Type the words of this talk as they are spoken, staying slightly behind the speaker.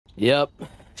Yep,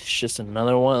 it's just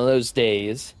another one of those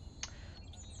days.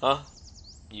 Huh?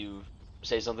 You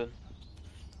say something?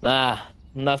 Nah,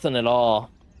 nothing at all.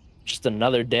 Just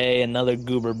another day, another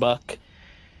goober buck.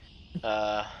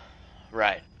 Uh,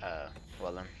 right.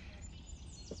 Well then.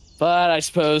 But I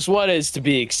suppose what is to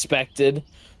be expected?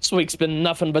 This week's been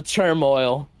nothing but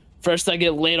turmoil. First I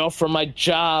get laid off from my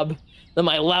job, then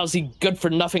my lousy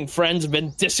good-for-nothing friends have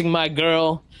been dissing my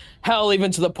girl. Hell,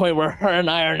 even to the point where her and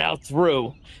I are now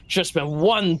through. Just been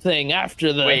one thing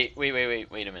after the... Wait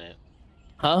a minute.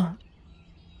 Huh?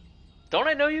 Don't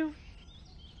I know you?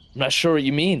 I'm not sure what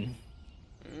you mean.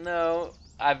 No,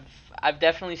 I've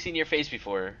definitely seen your face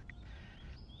before.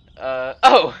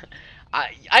 Oh,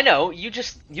 I know. You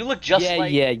look just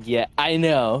like. Yeah, I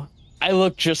know. I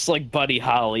look just like Buddy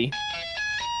Holly.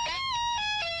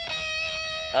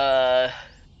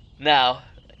 No.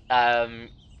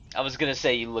 I was gonna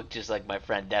say you look just like my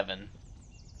friend Devin.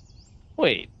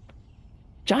 Wait,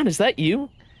 John, is that you?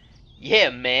 Yeah,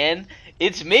 man.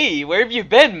 It's me. Where have you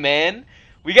been, man?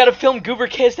 We gotta film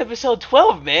GooberCast episode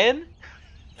 12, man.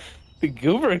 The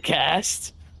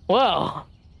GooberCast? Well,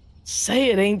 say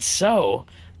it ain't so.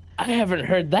 I haven't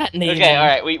heard that name. Okay,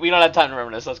 alright, we don't have time to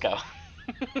remember this. Let's go.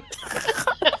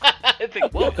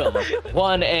 Welcome,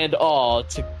 one and all,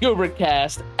 to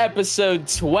GooberCast episode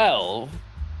 12.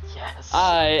 Yes.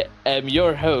 I am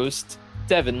your host,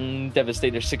 Devin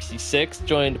Devastator66,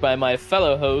 joined by my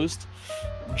fellow host,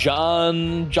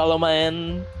 John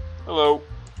Joloman. Hello.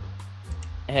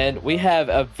 And we have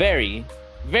a very,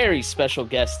 very special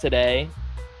guest today,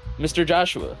 Mr.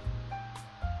 Joshua.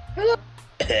 Hello.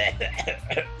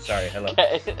 Sorry, hello.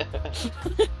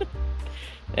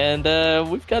 And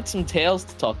we've got some tales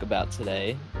to talk about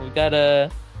today. We've got a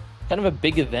kind of a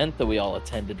big event that we all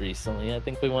attended recently. I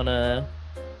think we want to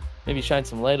maybe shine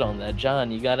some light on that. John,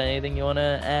 you got anything you want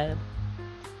to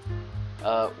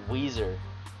add? WEEZER.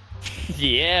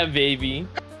 Yeah, baby.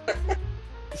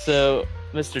 So,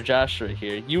 Mr. Joshua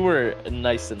here, you were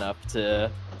nice enough to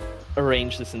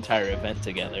arrange this entire event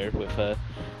together with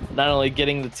not only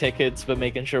getting the tickets, but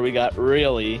making sure we got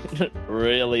really,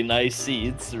 really nice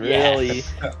seats. Really, Yes.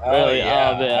 really.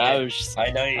 Yeah. Oh man,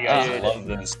 I know you guys Dude. love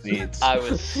those seats. I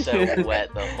was so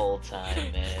wet the whole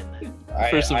time, man.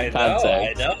 For some I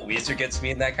context. know. Weezer gets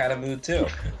me in that kind of mood too.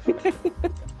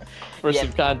 For Yeah.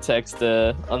 some context,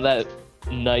 on that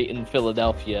night in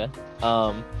Philadelphia,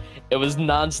 it was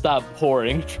nonstop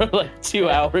pouring for like 2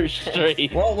 hours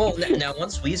straight. Well, now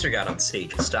once Weezer got on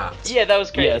stage, it stopped. Yeah, that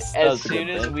was great. Yes, that as was a soon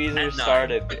good as thing. WEEZER At 9.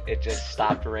 started, it just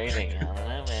stopped raining. I don't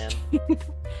know, man. What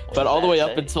But does all the that way up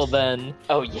say? until then,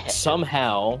 Oh yeah.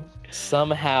 somehow,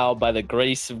 by the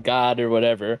grace of God or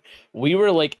whatever, we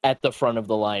were like at the front of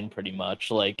the line pretty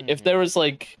much. Like if there was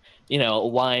like, a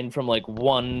line from like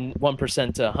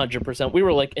 1% to 100%, we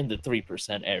were like in the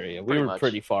 3% area. We Pretty were much.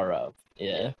 pretty far up. Yeah.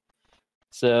 Yeah.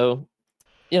 So,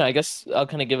 I guess I'll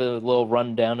kind of give it a little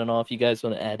rundown and all if you guys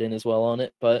want to add in as well on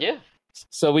it. But Yeah.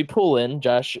 so we pull in,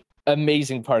 Josh,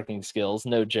 amazing parking skills,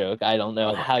 no joke. I don't know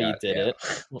Oh my how you God, did yeah.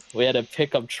 it. We had a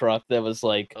pickup truck that was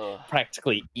like Ugh.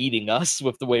 practically eating us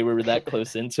with the way we were that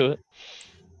close into it.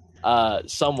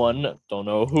 Someone, don't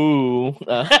know who,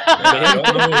 I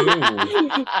don't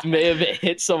know who. may have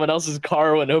hit someone else's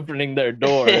car when opening their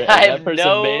door. And I that have person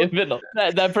no- may have been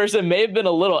that person may have been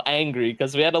a little angry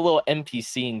because we had a little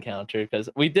NPC encounter because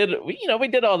we did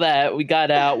all that. We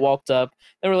got out, walked up,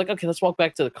 and we're like, okay, let's walk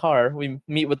back to the car. We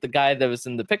meet with the guy that was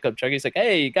in the pickup truck. He's like,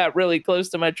 hey, you got really close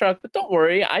to my truck, but don't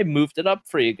worry, I moved it up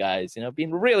for you guys.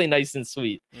 Being really nice and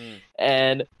sweet. Mm.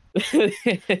 And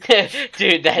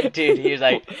Dude, that dude, he was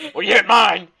like, "Well, you hit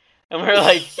mine," and we're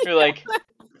like,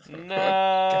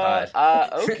 "No,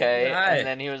 okay." God. And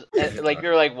then he was like, "We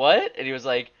were like, what?" And he was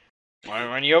like,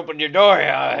 "When you opened your door,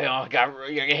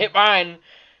 you hit mine."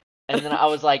 And then I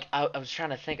was like, I was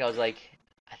trying to think. I was like,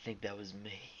 I think that was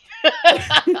me.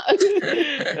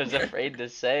 I was afraid to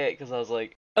say it because I was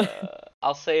like,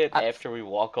 I'll say it after we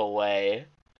walk away.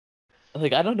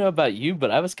 like, I don't know about you,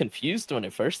 but I was confused when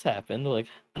it first happened. Like,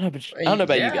 I don't know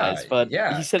about you guys, but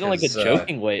yeah, he said it in like a 'cause,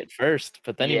 joking way at first,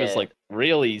 but then he was Yeah. like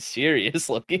really serious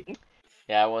looking.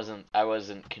 Yeah, I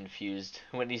wasn't confused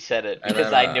when he said it And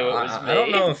because then, I knew it was me. I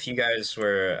don't know if you guys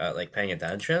were like paying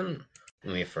attention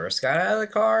when we first got out of the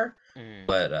car, Mm.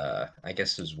 but I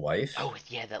guess his wife Oh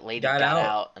yeah, that lady got got out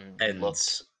out and and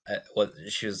looked.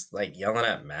 she was like yelling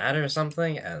at Matt or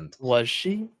something, and Was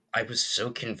she? I was so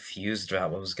confused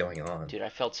about what was going on. Dude, I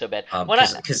felt so bad. When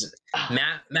Because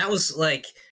Matt was like,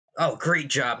 "Oh, great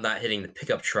job not hitting the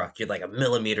pickup truck. You're like a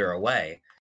millimeter away,"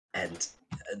 and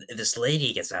this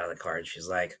lady gets out of the car and she's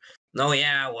like, "No,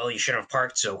 yeah, well, you shouldn't have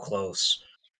parked so close."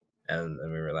 And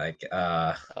we were like,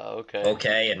 Okay.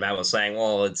 okay. And Matt was saying,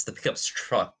 well, it's the pickup's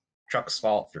truck's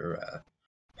fault for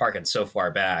parking so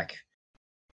far back.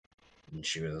 And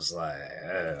she was like,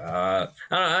 I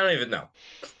don't even know.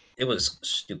 It was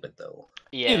stupid, though.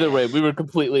 Yeah. Either way, we were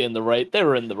completely in the right. They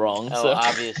were in the wrong. Oh, So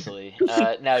obviously.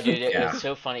 No, dude, it Yeah. was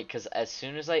so funny because as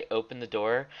soon as I opened the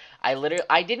door, I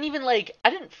didn't even I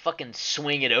didn't fucking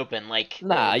swing it open like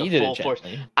nah, the you did full it force.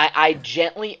 gently. I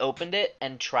gently opened it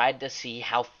and tried to see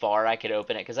how far I could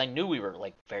open it because I knew we were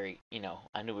like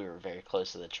I knew we were very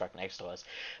close to the truck next to us,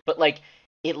 but like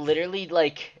it literally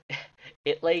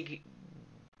it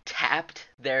tapped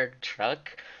their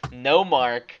truck, no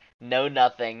mark, no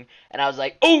nothing, and I was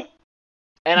like, oh.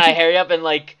 And I hurry up and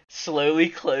like slowly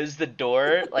close the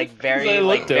door, like They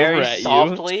looked over very at you.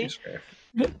 softly. Excuse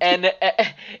me. And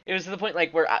it was to the point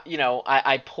like where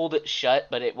I pulled it shut,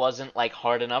 but it wasn't like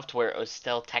hard enough to where it was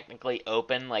still technically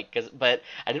open. But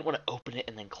I didn't want to open it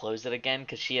and then close it again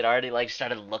because she had already like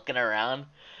started looking around,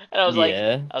 and I was like,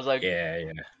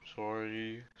 Yeah.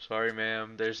 sorry,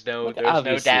 ma'am. There's no Look, damage.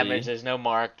 obviously. There's no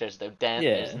mark. There's no dent.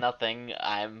 Yeah. There's nothing.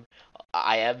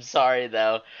 I am sorry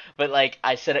though, but like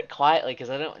I said it quietly because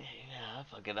I don't.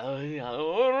 I don't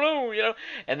know.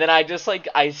 And then I just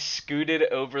I scooted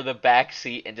over the back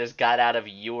seat and just got out of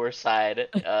your side,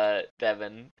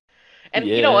 Devin. And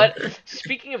you know Yeah. what?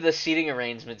 Speaking of the seating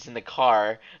arrangements in the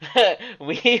car,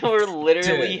 we were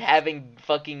literally Dude. having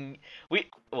fucking we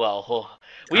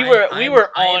were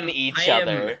on each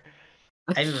other.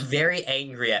 I'm very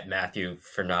angry at Matthew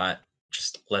for not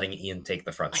just letting Ian take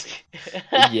the front seat.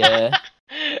 Yeah.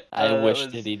 I That wish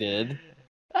was- that he did.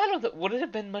 I don't know. Would it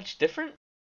have been much different?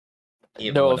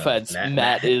 It No would've. offense,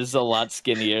 Matt is a lot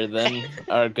skinnier than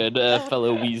our good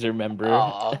fellow Weezer member.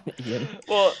 Aw. Ian.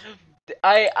 Well,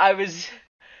 I was.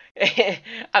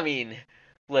 I mean,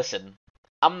 listen,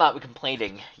 I'm not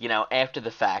complaining. After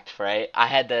the fact, right?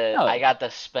 No. I got to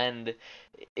spend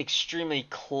extremely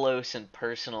close and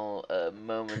personal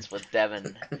moments with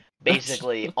Devin,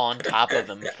 basically on top of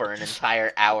him for an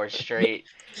entire hour straight.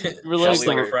 Just like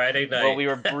we were- Friday night. While we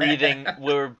were breathing,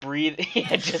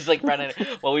 yeah, just like running.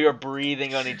 While we were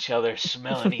breathing on each other,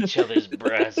 smelling each other's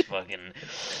breaths, fucking.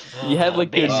 You had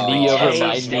like your basically knee over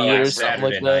my tasting knee our or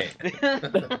something like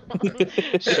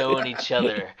that. showing each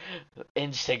other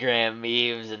Instagram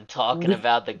memes and talking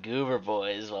about the Goober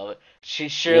Boys. Well,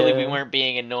 surely we Yeah. weren't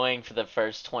being annoying for the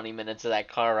first 20 minutes of that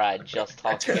car ride, just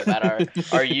talking about our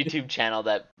YouTube channel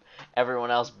that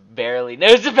everyone else barely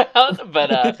knows about. But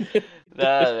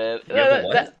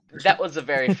that was a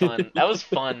very fun. That was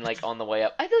fun. Like on the way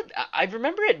up, I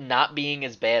remember it not being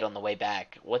as bad on the way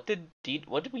back. What did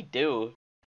we do?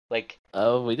 Like.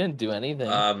 Oh, we didn't do anything.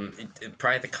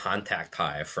 Probably the contact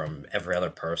high from every other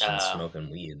person smoking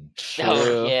weed. True.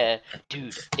 Oh yeah,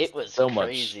 dude, it was So much.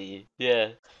 crazy. Yeah.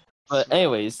 But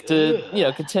anyways,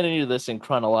 to continue this in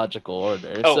chronological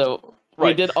order. Oh, So we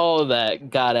right. did all of that,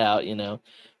 got out,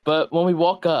 But when we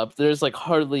walk up, there's like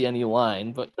hardly any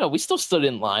line. But we still stood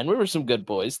in line. We were some good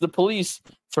boys. The police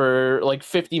for like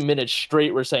 50 minutes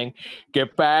straight were saying,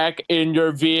 "Get back in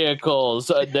your vehicles.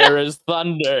 There is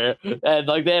thunder." And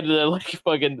like they had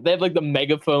the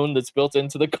megaphone that's built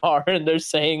into the car, and they're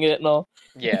saying it and all.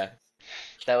 Yeah.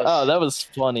 That was. Oh, that was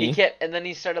funny. He kept, and then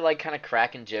he started like kind of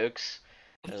cracking jokes.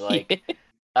 It was like,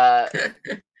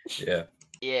 Yeah.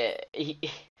 yeah.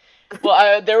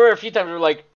 Well, there were a few times we were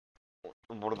like,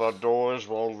 "One of the doors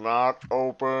will not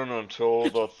open until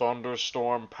the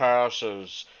thunderstorm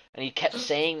passes." And he kept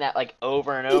saying that like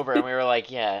over and over, and we were like,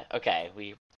 "Yeah, okay,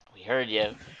 we heard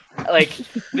you." Like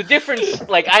the difference,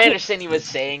 like I understand he was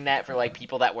saying that for like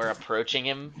people that were approaching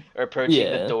him or approaching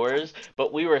the Yeah. doors,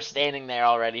 but we were standing there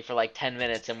already for like 10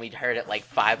 minutes, and we'd heard it like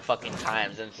 5 fucking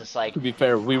times, and it's just like, To be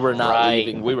fair, we were not Right.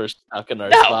 leaving. We were stuck in our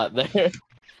No! spot there.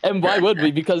 And why would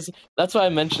we? Because that's why I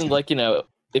mentioned, like,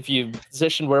 if you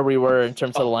position where we were in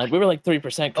terms of the line, we were like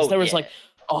 3% because there was yeah. like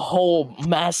a whole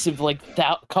massive, like,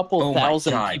 couple Oh my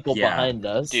thousand God, people yeah. behind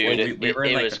us. dude, Like, we were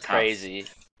in, it like, was the top crazy.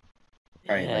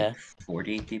 Probably Yeah. like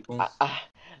 40 people. I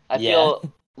Yeah.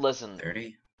 feel. Listen,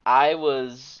 30. I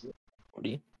was.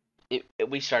 40.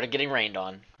 We started getting rained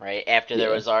on, right? After there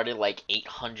Yeah. was already like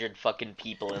 800 fucking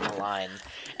people in the line.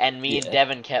 And me and Yeah.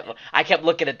 Devin I kept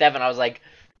looking at Devin, I was like,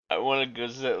 I want to go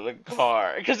sit in the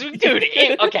car. Because, dude,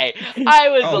 okay, I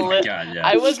was Oh a my little. God, yeah. I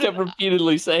I just wasn't. kept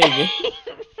repeatedly saying it.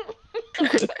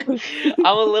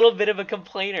 I'm a little bit of a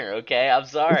complainer, okay? I'm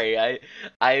sorry. I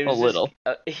was A little.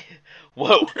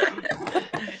 Whoa.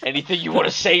 Anything you want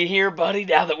to say here, buddy,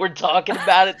 now that we're talking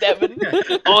about it, Devin?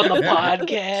 On the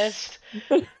podcast?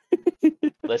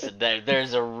 Listen,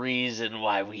 there's a reason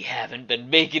why we haven't been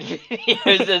making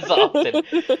videos as often.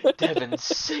 Devin's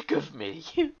sick of me.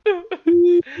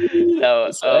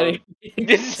 So,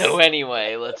 so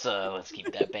anyway, let's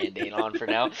keep that Band-Aid on for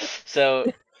now.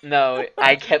 So, no,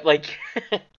 I kept like,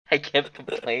 I kept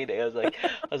complaining. I was like,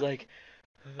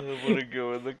 I want to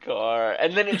go in the car,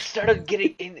 and then it started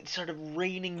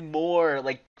raining more,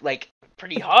 like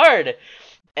pretty hard.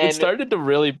 And it started to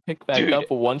really pick back dude, up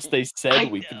once they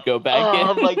said we could go back in.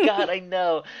 Oh my god, I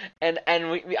know. And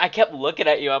I kept looking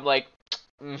at you. I'm like,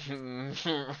 you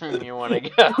want to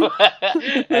go?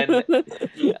 And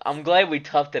I'm glad we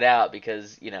toughed it out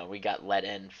because we got let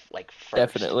in like first,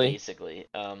 Definitely. basically.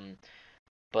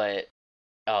 But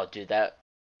oh, dude, that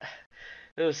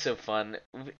it was so fun.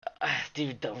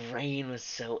 Dude, the rain was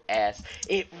so ass.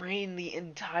 It rained the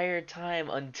entire time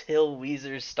until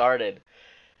Weezer started.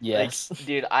 Yes. Like,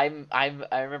 dude, I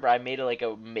remember I made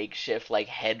a makeshift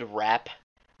head wrap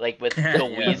with the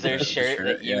Weezer shirt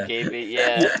that you gave me.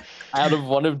 Yeah. Out of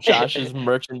one of Josh's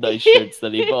merchandise shirts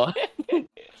that he bought.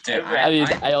 Dude,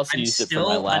 I also I'm used it for my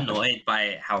still laugh. annoyed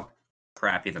by how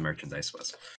crappy the merchandise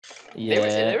was.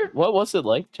 Yeah. What was it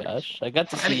like, Josh? I got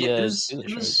to see it the was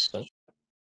shirts, but...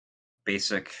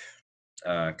 basic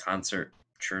concert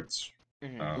shirts.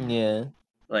 Yeah.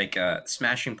 Like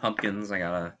Smashing Pumpkins, I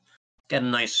got a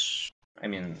nice,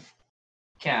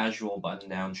 casual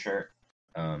button-down shirt.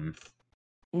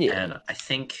 Yeah. And I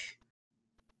think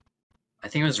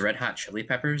it was Red Hot Chili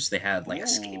Peppers. They had a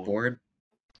skateboard,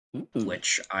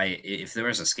 which if there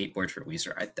was a skateboard for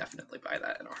Weezer, I'd definitely buy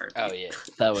that in a heartbeat. Oh yeah,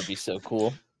 that would be so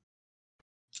cool.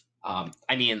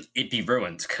 It'd be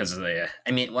ruined because of the.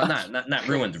 Not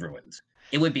ruined.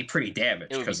 It would be pretty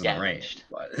damaged because of the rain.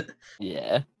 But...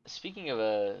 Yeah. Speaking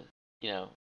of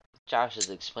Josh is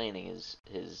explaining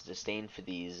his disdain for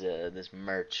this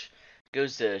merch.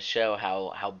 Goes to show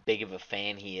how big of a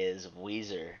fan he is of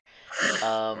Weezer.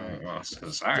 Sorry. No.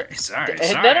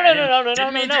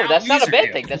 That's not a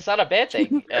bad thing. That's not a bad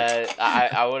thing.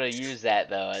 I want to use that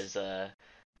though as a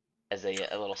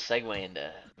little segue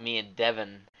into me and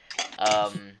Devin.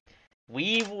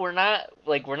 We're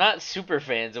not super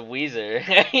fans of Weezer.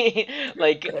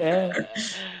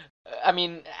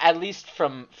 At least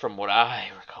from what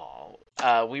I recall,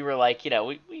 we were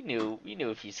we knew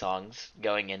a few songs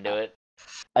going into it.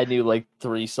 I knew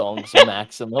 3 songs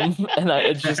maximum, and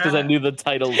it's just because I knew the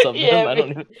titles of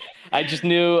them.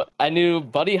 I knew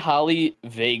Buddy Holly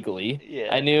vaguely.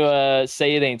 Yeah. I knew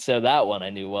Say It Ain't So, that one I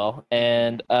knew well,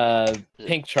 and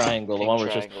Pink Triangle, the one where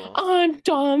it's just I'm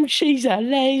dumb, she's a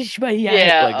lesbian.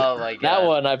 Yeah. Oh my god. That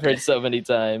one I've heard so many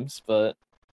times, but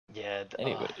yeah.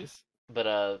 Anyways,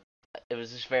 but it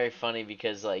was just very funny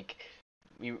because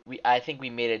I think we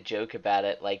made a joke about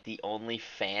it. The only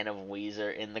fan of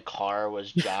Weezer in the car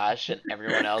was Josh, and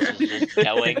everyone else was just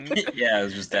going. Yeah, I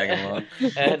was just tagging along.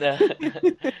 And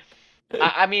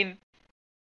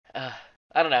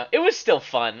I don't know. It was still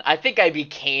fun. I think I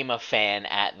became a fan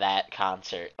at that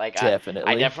concert.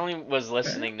 Definitely. I definitely was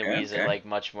listening to Weezer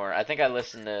much more. I think I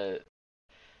listened to.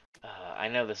 I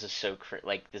know this is so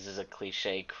this is a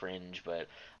cliche cringe, but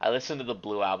I listen to the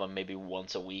Blue album maybe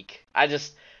once a week. I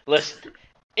just listen,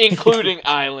 including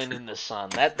Island in the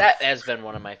Sun. That has been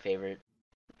one of my favorite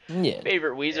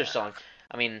Weezer songs.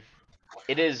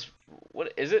 It is.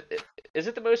 What is it? Is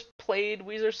it the most played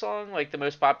Weezer song? The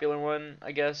most popular one,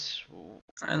 I guess.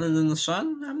 Island in the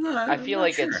Sun. I feel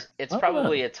like sure. it's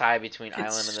probably a tie between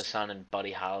Island in the Sun and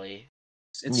Buddy Holly.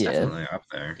 It's definitely up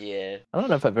there. Yeah. I don't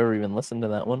know if I've ever even listened to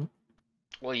that one.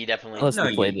 Well, you definitely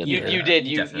played it. You did.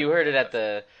 You heard it at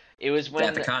the. It was when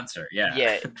at the concert. Yeah.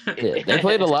 Yeah. They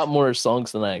played a lot more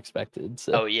songs than I expected.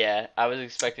 So. Oh yeah, I was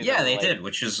expecting. Yeah, they did,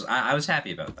 which is I was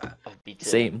happy about that. Oh, me too.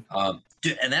 Same.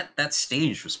 Dude, and that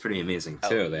stage was pretty amazing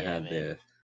too. They had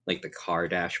the car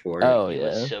dashboard. Oh it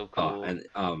was so cool. And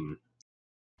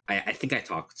I think I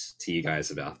talked to you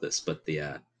guys about this, but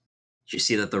did you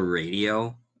see that the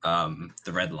radio,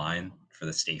 the red line for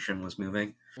the station was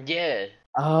moving? Yeah.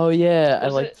 Oh yeah, I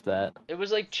liked that. It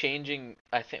was changing.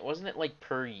 I think wasn't it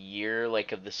per year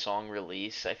of the song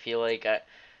release? I feel like I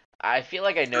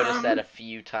noticed that a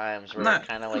few times where it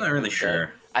kind of I'm not really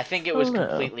sure. I think it was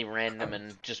completely random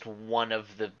and just one of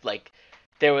the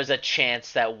there was a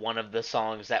chance that one of the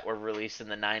songs that were released in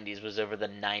the 90s was over the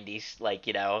 90s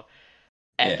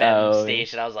FM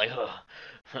station. I was like, oh,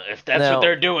 if that's what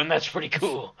they're doing, that's pretty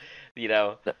cool.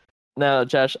 Now,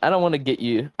 Josh, I don't want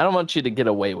you to get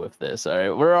away with this, all right?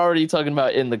 We're already talking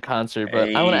about in the concert,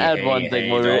 but I want to add one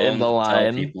thing when we're in the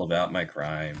line. Tell people about my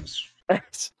crimes.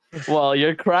 Well,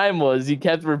 your crime was you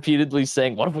kept repeatedly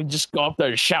saying, "What if we just go up there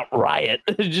and shout riot?"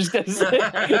 just because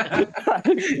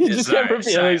you just kept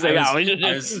repeatedly saying, "Oh, we should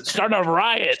just start a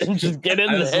riot and just get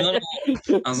in there."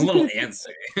 I was a little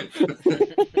antsy.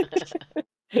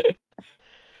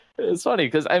 It's funny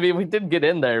because I mean we did get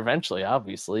in there eventually,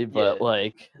 obviously, but Yeah.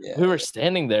 like Yeah. we were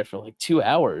standing there for like 2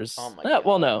 hours. Oh my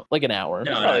Well, God. no, like an hour.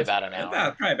 No, probably about an hour.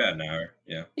 Probably about an hour.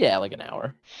 Yeah. Yeah, like an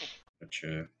hour. Which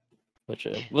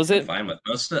Was I'm it? fine with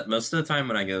most of the time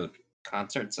when I go to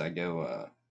concerts, I go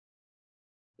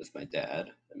with my dad.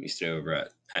 And we stay over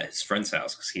at his friend's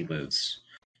house because he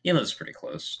lives pretty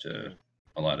close to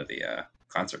a lot of the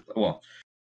concert. Well,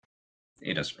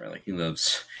 he doesn't really. He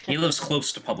lives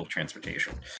close to public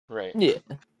transportation. Right. Yeah.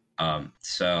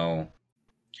 So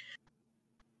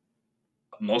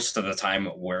most of the time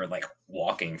we're like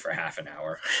walking for half an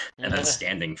hour and then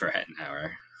standing for an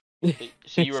hour.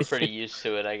 So you were pretty used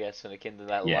to it, I guess, when it came to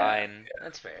that line. Yeah.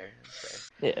 That's fair.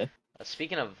 Yeah.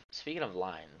 Speaking of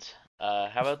lines,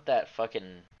 how about that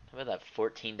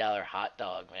 $14 hot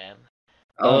dog, man?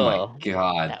 Oh my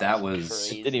God, that was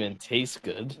crazy. It didn't even taste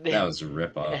good. That was a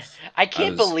ripoff. I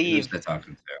can't believe. Who's that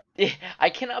talking to? I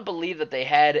cannot believe that they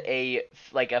had a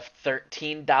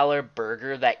 $13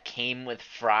 burger that came with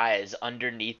fries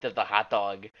underneath of the hot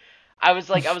dog. I was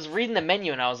reading the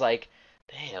menu and I was like,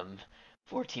 damn,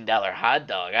 $14 hot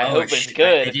dog. I hope it's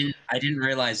good. I didn't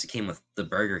realize the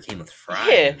burger came with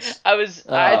fries. Yeah,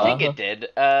 I think it did.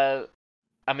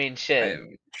 I mean, shit.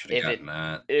 If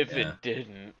it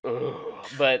didn't,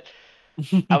 but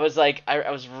I was like,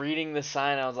 I was reading the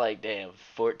sign. I was like, damn,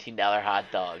 $14 hot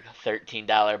dog,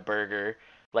 $13 burger,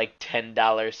 like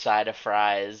 $10 side of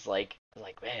fries. Like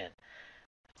man,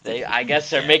 I guess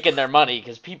they're making their money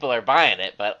because people are buying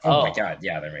it. But oh my God,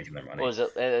 yeah, they're making their money. What was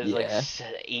it? It was like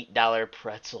 $8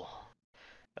 pretzel.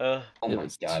 Oh it my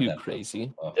was God, too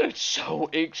crazy. It's so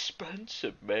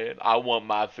expensive, man. I want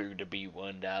my food to be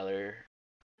 $1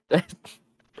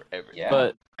 for everything. Yeah,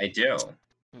 but I do.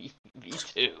 Me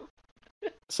too.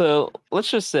 So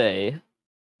let's just say,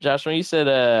 Josh, when you said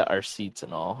our seats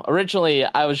and all, originally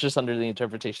I was just under the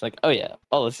interpretation like, oh yeah,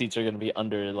 all the seats are going to be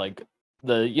under like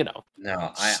the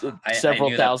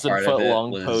several thousand foot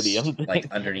long podium thing.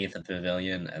 Like underneath the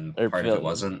pavilion, and part pavilion. of it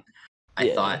wasn't.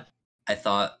 I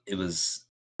thought it was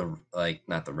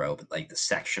not the row, but like the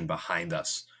section behind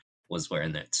us was where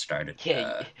it started.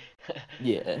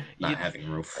 Not having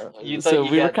roof. So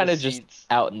we were kind of just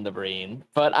out in the rain,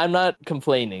 but I'm not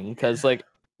complaining because like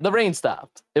the rain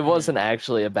stopped. It wasn't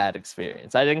actually a bad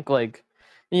experience. I think like,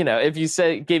 if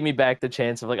you gave me back the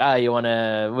chance of like,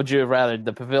 would you have rather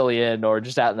the pavilion or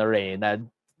just out in the rain? I'd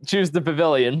choose the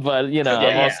pavilion, but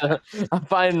I'm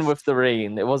fine with the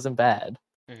rain. It wasn't bad.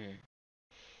 Mm-hmm.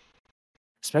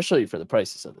 Especially for the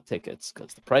prices of the tickets,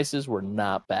 because the prices were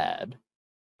not bad.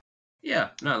 Yeah,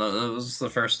 no, it was the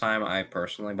first time I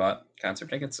personally bought concert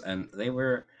tickets, and they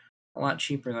were a lot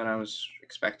cheaper than I was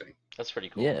expecting. That's pretty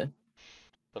cool. Yeah,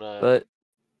 but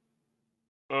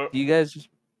do you guys?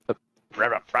 Do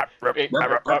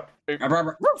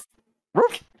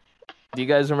you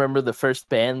guys remember the first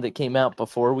band that came out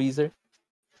before Weezer?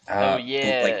 Oh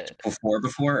yeah, like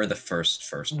before or the first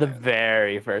The band?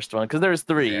 very first one, because there was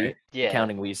three,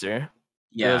 counting Weezer.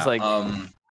 Yeah, it was like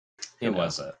who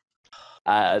was it?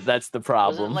 That's the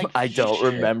problem. I don't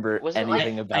remember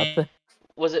anything about that.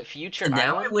 Was it Future Island?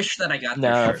 Now I wish that I got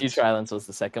No, Future Islands was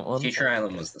the second one. Future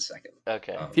Island was the second.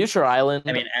 Okay. Future Island,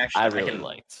 I mean, actually, I really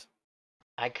liked.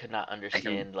 I could not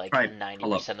understand like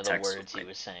 90% of the words he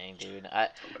was saying, dude.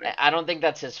 I don't think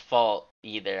that's his fault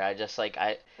either. I just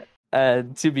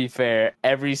to be fair,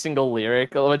 every single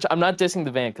lyric, which I'm not dissing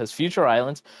the band, because Future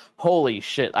Islands, holy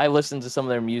shit, I listened to some of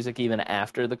their music even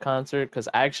after the concert, because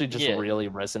I actually just really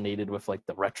resonated with like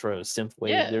the retro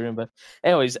synthwave they're in. But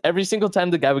anyways, every single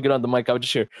time the guy would get on the mic, I would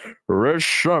just hear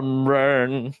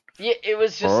yeah, it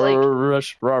was just like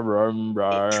Joyce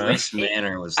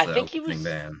Manor was the opening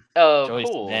band. Oh, Joyce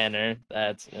cool. Manor,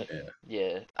 that's it.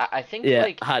 Yeah, I think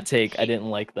hot take, I didn't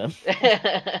like them.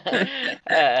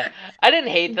 I didn't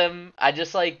hate them. I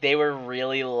just they were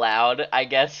really loud, I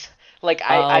guess.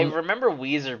 I remember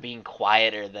Weezer being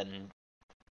quieter than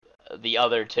the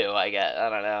other two, I guess. I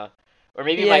don't know. Or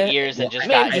maybe my ears had just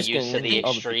gotten used to the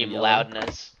extreme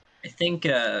loudness. I think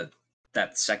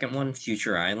that second one,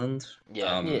 Future Island,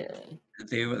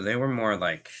 they were more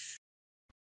like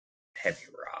heavy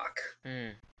rock.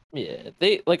 Yeah,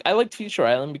 I liked Future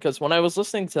Island because when I was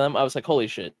listening to them, I was like, holy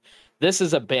shit, this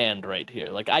is a band right here.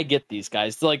 Like, I get these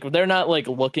guys. They're not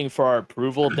looking for our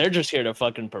approval. They're just here to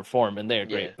fucking perform, and they're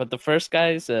great. But the first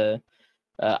guys,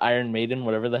 Iron Maiden,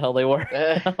 whatever the hell they were,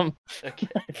 I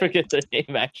forget their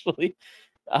name actually.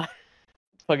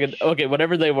 fucking okay,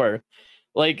 whatever they were.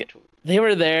 Like they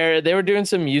were there, they were doing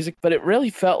some music, but it really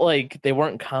felt like they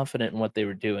weren't confident in what they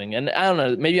were doing. And I don't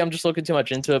know, maybe I'm just looking too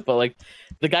much into it, but like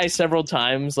the guy several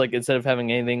times, like instead of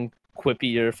having anything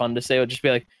quippy or fun to say, would just be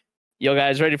like, "Yo,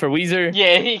 guys, ready for Weezer?"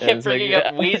 Yeah, he And kept it's like, bringing up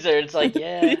Weezer. It's like,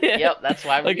 yeah, Yeah. yep, that's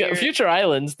why we're like here. Future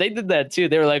Islands, they did that too.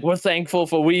 They were like, "We're thankful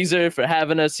for Weezer for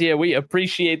having us here. We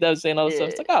appreciate them," saying all this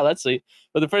stuff. It's like, oh, that's sweet.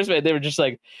 But the first band, they were just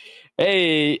like,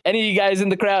 "Hey, any of you guys in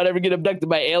the crowd ever get abducted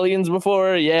by aliens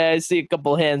before?" Yeah, I see a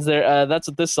couple hands there. That's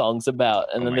what this song's about.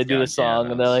 And Oh then my they do the God, yeah, song,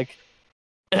 that and they're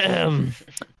was- like,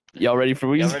 "Y'all ready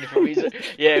for Y'all Weezer?" ready for Weezer?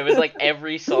 Yeah, it was like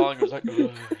every song was like,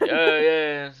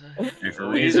 yeah. Ready for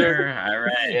Weezer? All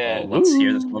right. Yeah. Well, let's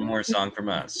hear this one more song from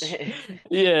us.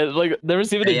 Yeah, like there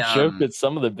was even Hey, a joke that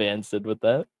some of the bands did with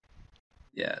that.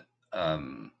 Yeah.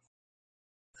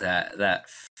 That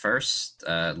first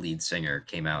lead singer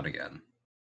came out again.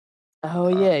 Oh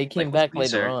yeah, he came with back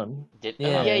later Weezer. on. Yeah,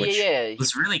 Yeah. which yeah. It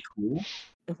was really cool.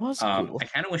 It was cool. I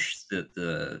kind of wish that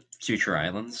the Future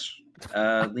Islands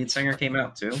lead singer came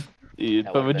out too. Dude,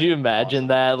 That but would've would you been imagine awesome.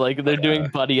 that? Like they're But, doing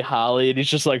Buddy Holly, and he's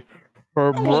just like,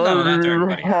 well, no, not doing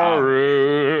Buddy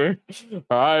Holly.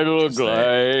 I look Just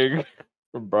that- like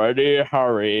Buddy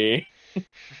Holly.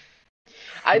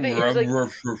 I think it was like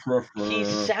he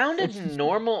sounded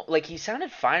normal, like he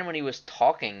sounded fine when he was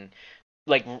talking,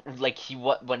 like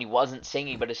when he wasn't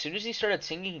singing. But as soon as he started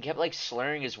singing, he kept like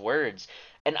slurring his words,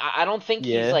 and I don't think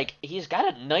Yeah. he's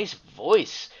got a nice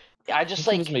voice. I just he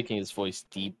like was making his voice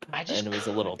deep, I just and it was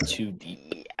a little too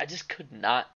deep. I just could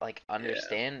not like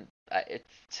understand. It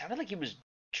sounded like he was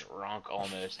drunk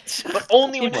almost, but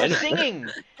only when he was singing.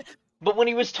 But when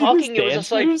he was talking, it was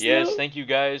just like, moves, yes, though? thank you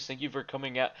guys, thank you for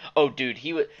coming out. Oh, dude,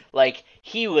 he was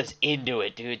into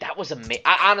it, dude. That was amazing.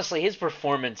 Honestly, his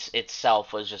performance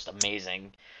itself was just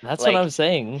amazing. That's Like, what I'm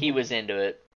saying. He was into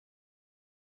it.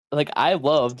 Like I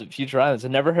loved Future Islands. I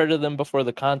never heard of them before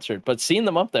the concert, but seeing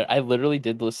them up there, I literally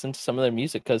did listen to some of their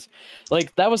music because,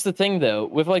 like, that was the thing though.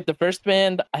 With like the first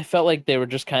band, I felt like they were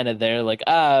just kind of there, like,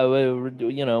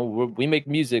 we make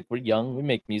music, we're young, we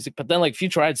make music. But then like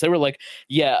Future Islands, they were like,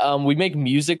 yeah, we make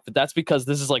music, but that's because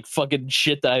this is like fucking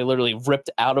shit that I literally ripped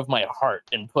out of my heart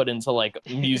and put into like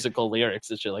musical lyrics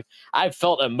and shit. Like I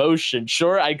felt emotion.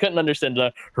 Sure, I couldn't understand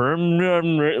the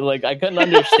like I couldn't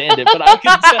understand it, but I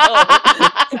could tell.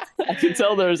 I could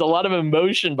tell there was a lot of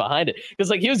emotion behind it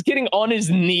because, like, he was getting on his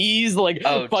knees, like,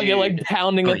 fucking, like,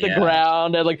 pounding at the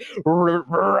ground and, like,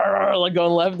 like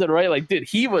going left and right. Like, dude,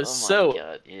 he was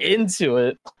into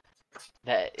it.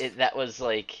 That was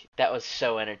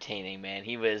so entertaining, man.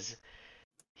 He that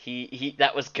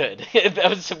was good. That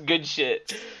was some good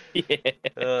shit.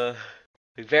 Yeah.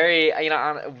 Very,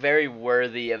 very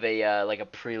worthy of a like a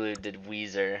prelude to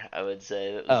Weezer, I would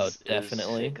say.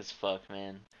 Definitely. It was sick as fuck,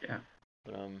 man. Yeah.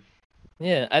 But,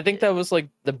 yeah, I think that was like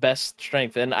the best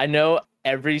strength, and I know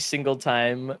every single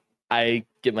time I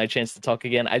get my chance to talk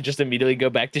again, I just immediately go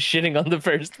back to shitting on the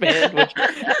first band, which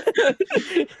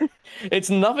it's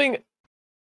nothing.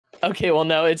 Okay, well,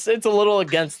 no, it's a little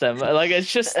against them. Like,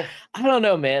 it's just, I don't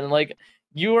know, man. Like,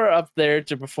 you are up there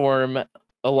to perform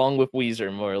along with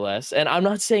Weezer, more or less. And I'm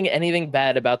not saying anything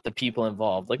bad about the people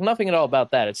involved. Like, nothing at all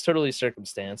about that. It's totally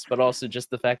circumstance, but also just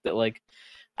the fact that, like,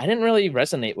 I didn't really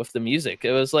resonate with the music.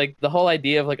 It was, like, the whole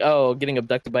idea of, like, oh, getting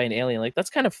abducted by an alien. Like, that's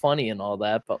kind of funny and all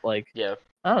that, but, like, yeah.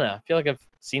 I don't know. I feel like I've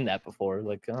seen that before.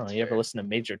 Like, I don't know, you ever listen to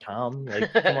Major Tom?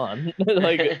 Like, come on.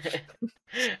 Like,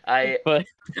 but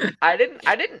I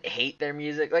didn't hate their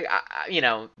music. Like,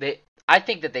 I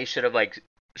think that they should have like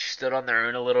stood on their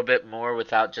own a little bit more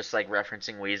without just like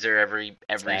referencing Weezer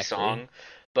every song.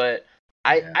 But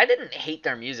I didn't hate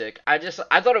their music. I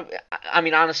thought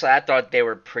honestly, I thought they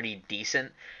were pretty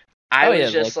decent. I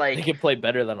was just like they can play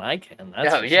better than I can.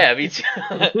 That's me too.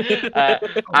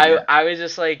 I was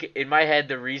just like in my head.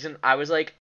 The reason I was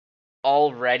like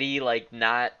already like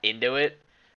not into it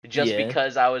just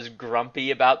because I was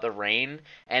grumpy about the rain,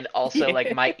 and also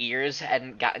like my ears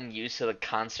hadn't gotten used to the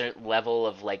concert level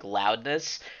of like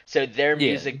loudness. So their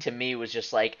music to me was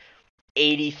just like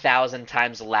 80,000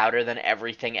 times louder than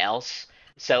everything else.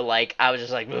 So like I was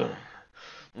just like.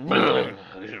 Like,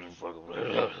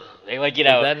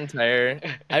 that entire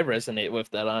I resonate with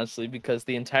that honestly, because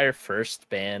the entire first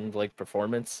band like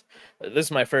performance, this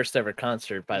is my first ever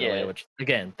concert, by the way, which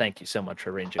again, thank you so much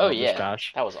for arranging all this,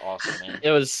 Josh. That was awesome, man.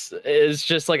 It was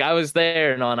just like I was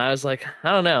there and I was like,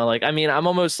 I don't know, like I mean, I'm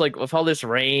almost like with all this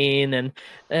rain and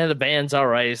the band's all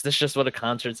right, is this just what a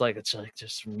concert's like? It's like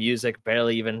just music,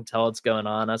 barely even tell what's going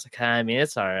on. I was like, I mean,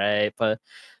 it's all right, but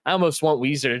I almost want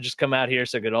Weezer to just come out here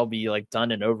so it could all be like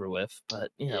done and over with.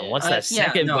 But once that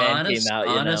second band came out,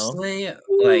 honestly,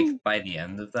 like by the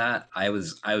end of that, I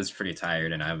was pretty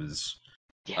tired, and I was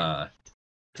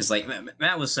because like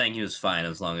Matt was saying he was fine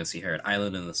as long as he heard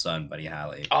 "Island in the Sun" Buddy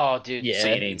Holly. Oh, dude,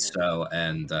 Say It Ain't So,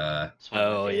 and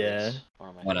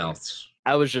what else?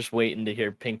 I was just waiting to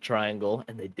hear Pink Triangle,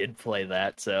 and they did play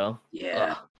that, so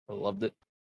yeah, I loved it.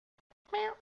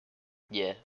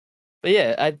 Yeah. But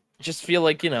yeah, I just feel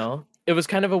like, it was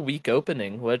kind of a weak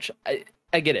opening, which I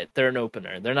get it. They're an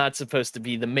opener. They're not supposed to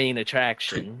be the main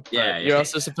attraction. You're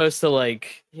also supposed to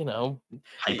like,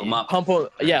 hype them up.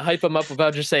 Hype them up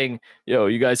without just saying, "Yo,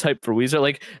 you guys hype for Weezer?"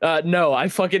 Like, no,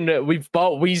 we've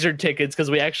bought Weezer tickets because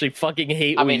we actually fucking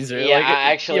hate Weezer. Yeah,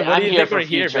 like, I'm here for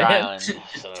Future Island.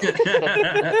 So.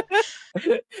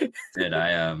 Did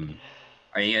I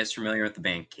Are you guys familiar with the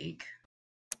band Cake?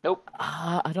 Nope.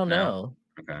 I don't know.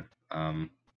 Okay.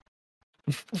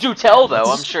 Do tell though.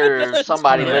 I'm sure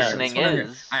somebody listening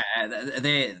is.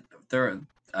 They're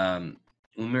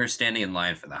when we were standing in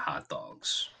line for the hot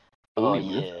dogs. Oh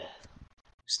yeah.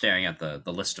 Staring at the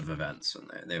list of events,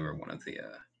 and they were one of the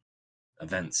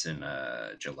events in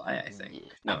July, I think. Yeah.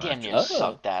 No, I damn near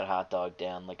sucked that hot dog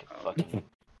down like a fucking.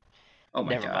 Oh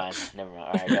my Never god. Never mind.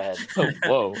 All right, go ahead.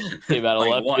 Whoa, came out of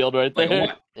left field right there.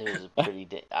 What? It was a pretty.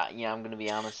 I'm gonna be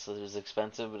honest. It was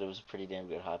expensive, but it was a pretty damn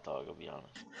good hot dog. I'll be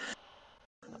honest.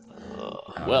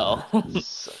 Well, I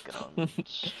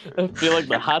feel like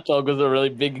the hot dog was a really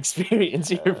big experience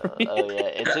here for you. Oh yeah,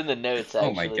 it's in the notes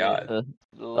actually. Oh my god.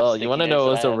 You want to know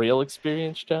what was a real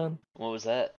experience, John? What was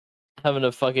that? Having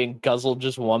to fucking guzzle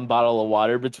just one bottle of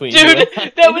water between. Dude,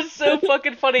 that was so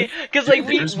fucking funny. Cause like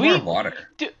There's more water.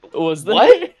 Was there?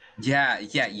 What? Yeah,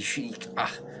 you should.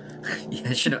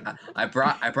 Yeah, should have. I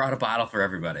brought a bottle for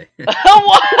everybody.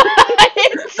 What?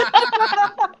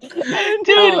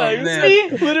 Dude,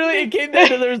 literally, it came down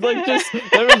to there was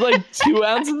like 2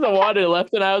 ounces of water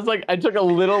left, and I took a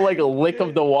little like a lick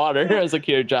of the water. I was like,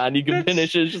 "Here, John, you can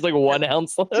finish it." It's just like 1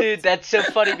 ounce left. Dude, that's so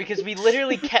funny because we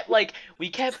literally kept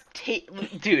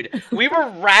dude, we were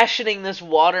rationing this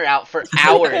water out for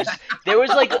hours. There was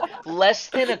like less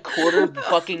than a quarter of the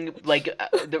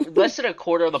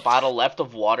bottle left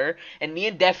of water, and me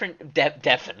and Devin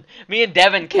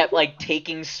kept like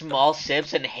taking small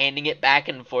sips and handing it back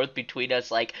and forth between us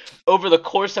like over the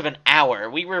course of an hour.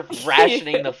 We were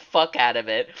rationing the fuck out of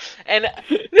it, and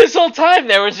this whole time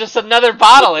there was just another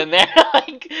bottle in there.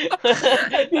 Like,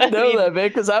 that, man,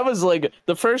 because I was like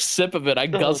the first sip of it, I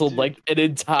guzzled like an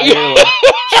entire. I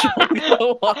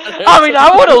mean,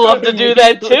 I would have loved to do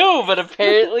that too, but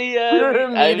apparently, we were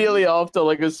immediately off to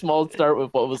like a small start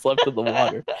with what was left of the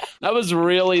water. I was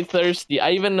really thirsty.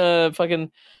 I even I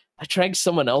drank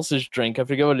someone else's drink. I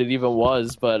forget what it even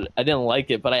was, but I didn't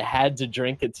like it. But I had to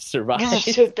drink it to survive.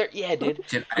 Yeah, dude.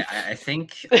 I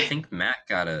think Matt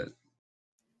or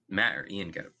Ian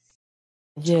got it.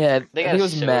 Yeah, I think it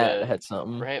was soda, Matt that had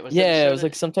something. Right? It was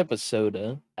like some type of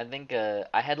soda. I think I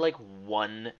had like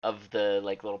one of the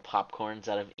like little popcorns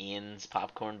out of Ian's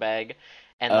popcorn bag.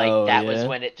 And like that was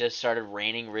when it just started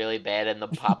raining really bad, and the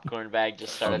popcorn bag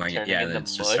just started turning into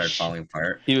mush. Just started falling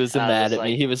apart. He was mad at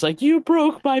me. He was like, "You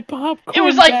broke my popcorn it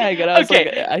was like, bag," and I was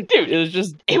dude, it was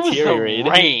just it was the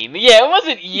rain. Yeah, it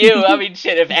wasn't you. I mean,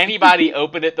 shit. If anybody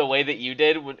opened it the way that you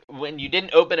did, when you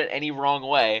didn't open it any wrong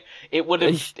way, it would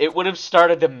have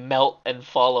started to melt and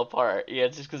fall apart. Yeah,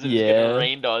 just because it was getting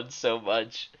rained on so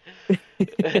much.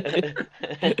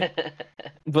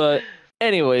 But.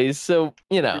 Anyways, so,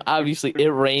 obviously it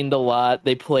rained a lot.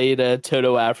 They played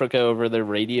Toto Africa over their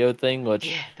radio thing,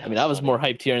 which, I was more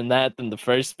hyped hearing that than the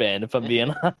first band, if I'm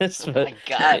being honest. But, oh my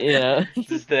god.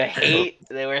 Just the hate.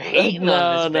 They were hating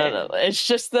on this band. No. It's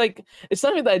just like, it's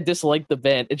not even that I dislike the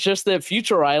band. It's just that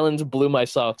Future Islands blew my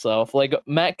socks off. Like,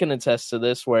 Matt can attest to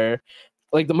this, where,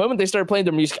 like, the moment they started playing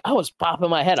their music, I was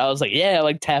popping my head. I was like, yeah,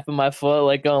 like, tapping my foot,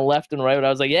 like, going left and right. But I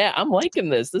was like, yeah, I'm liking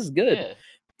this. This is good. Yeah.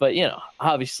 But,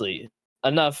 obviously...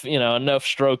 Enough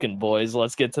stroking, boys.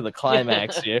 Let's get to the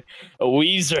climax here.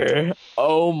 WEEZER.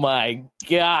 Oh my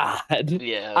god.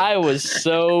 Yeah. I was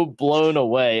so blown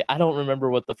away. I don't remember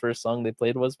what the first song they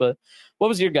played was, but what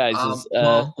was your guys'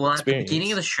 well, experience? At the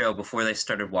beginning of the show, before they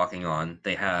started walking on,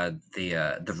 they had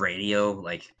the radio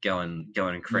like going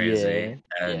crazy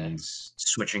and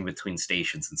switching between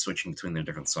stations and switching between their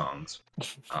different songs.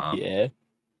 Yeah.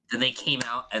 Then they came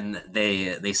out and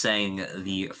they sang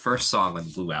the first song on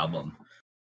the Blue Album.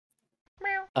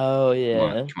 Oh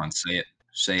yeah! Come on, say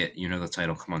it. You know the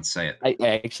title. Come on, say it.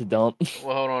 I actually don't.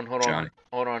 Well, hold Johnny.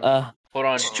 on.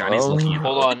 Johnny's looking it up.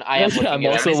 Hold on, I am looking I'm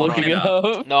also looking it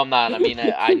up. No, I'm not. I mean,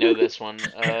 I know this one.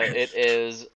 It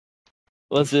is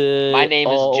Was it My name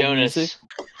is all Jonas. music?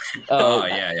 Oh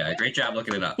yeah. Great job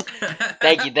looking it up.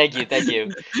 Thank you.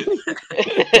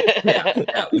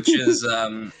 Yeah. Which is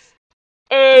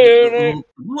Hey, the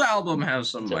Blue album has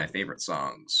some of So- my favorite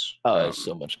songs. Oh, there's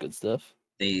so much good stuff.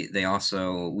 They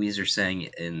also Weezer sang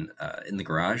in the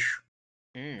garage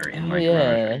or in Oh, my yeah.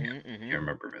 garage. I Mhm, can't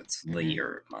remember if it's Lee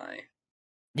or my.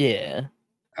 Yeah.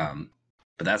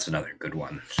 But that's another good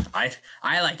one. I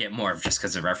like it more just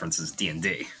because it references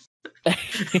D&D.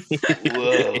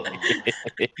 Whoa.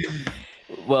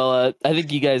 Well, I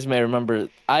think you guys may remember.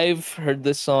 I've heard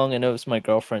this song. I know it's my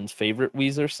girlfriend's favorite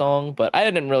Weezer song, but I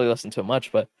didn't really listen to it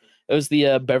much. But it was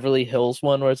the Beverly Hills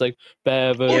one where it's like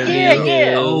Beverly yeah, yeah.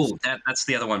 Hills. Oh, that's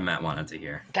the other one Matt wanted to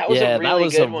hear. That was Yeah, a that really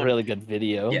was good a one. really good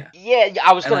video. Yeah. Yeah,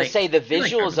 I was I gonna like- say the I like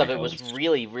visuals of Beverly it was Hills.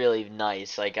 really, really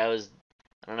nice. Like I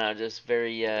don't know, just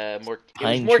very more. It was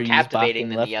Pine more trees captivating bopping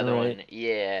than left the and other right. one.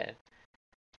 Yeah.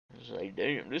 I was like,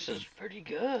 damn, this is pretty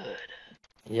good.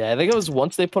 Yeah, I think it was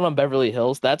once they put on Beverly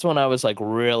Hills. That's when I was like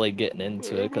really getting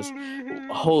into it because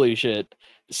holy shit.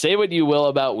 Say what you will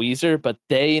about Weezer, but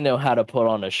they know how to put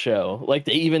on a show. Like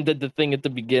they even did the thing at the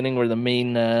beginning where the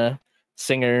main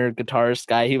singer, guitarist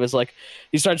guy,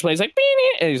 he starts playing, he's like,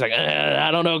 "Beep," and he's like, I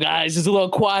don't know, guys, it's a little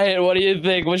quiet. What do you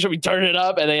think? When should we turn it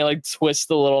up? And they like twist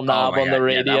the little knob on the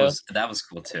radio. Yeah, that was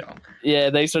cool too. Yeah,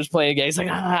 then he starts playing again. He's like,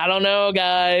 I don't know,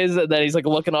 guys. And then he's like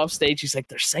looking off stage. He's like,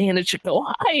 they're saying it should go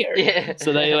higher. Yeah.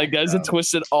 So then he like goes and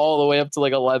twists it all the way up to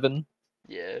like 11.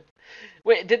 Yeah.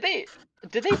 Wait, did they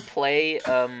play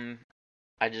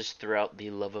I just threw out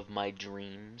the love of my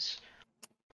dreams?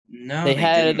 No, They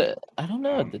had, didn't. I don't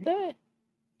know, did they?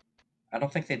 I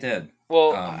don't think they did.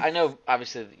 Well, I know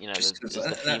obviously, Just 'cause, there's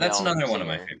the female that's another one of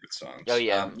my singer. favorite songs. Oh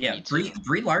yeah, yeah. me too.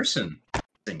 Brie Larson.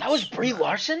 That was Brie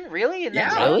Larson, really? In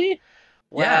that Yeah. song? Really?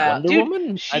 Wow, Yeah. Wonder dude,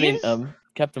 Woman? she I mean, is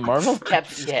Captain Marvel?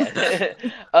 yeah.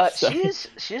 Sorry.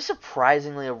 she is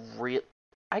surprisingly a real.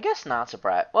 I guess not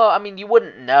surprised. Well, I mean, you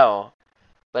wouldn't know,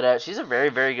 but she's a very,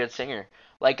 very good singer.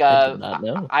 Like, I did not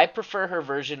know. I prefer her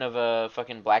version of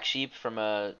fucking Black Sheep from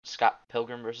Scott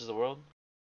Pilgrim versus the World.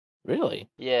 Really?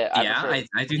 Yeah, Yeah, prefer. I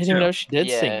I do didn't even too. know she did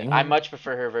Yeah, singing. I much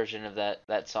prefer her version of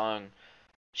that song.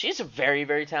 She's a very,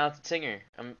 very talented singer.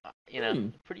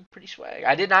 Pretty swag.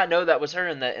 I did not know that was her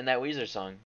in that Weezer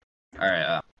song. All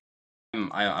right.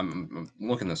 I'm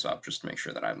looking this up just to make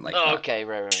sure that I'm like Oh, not okay,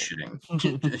 right. shitting.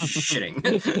 Shitting.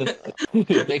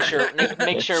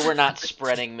 Make sure we're not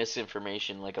spreading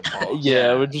misinformation like a boss.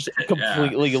 Yeah, we're just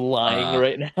completely lying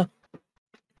right now.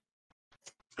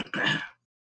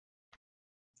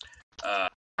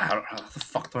 How the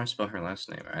fuck do I spell her last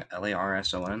name?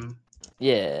 Larson?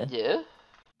 Yeah. Yeah.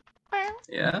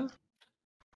 Yeah.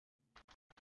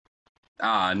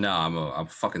 No, I'm a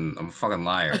fucking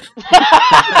liar.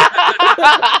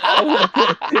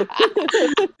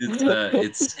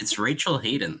 It's Rachel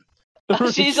Hayden.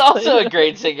 She's also a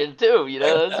great singer too.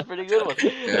 That's a pretty good one.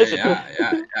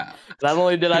 Yeah. Not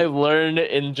only did I learn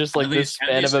in just like At the least- span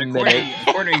at of a least minute,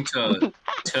 according to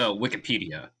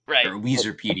Wikipedia Right. or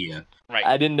Weezerpedia. Right.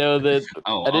 I didn't know that.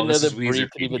 Oh, I didn't know this is that Brie could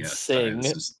even Weezerpedia. Sorry, sing.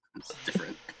 this is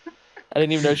different. I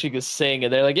didn't even know she could sing,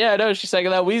 and they're like, "Yeah, I know she sang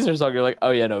in that Weezer song." You're like,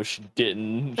 "Oh yeah, no, she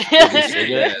didn't." She didn't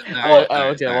sing it.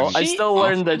 Okay. Well, I still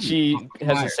learned that she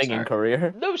has a singing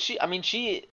career. No, she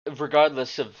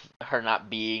regardless of her not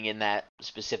being in that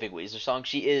specific Weezer song,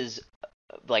 she is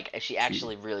she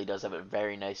actually really does have a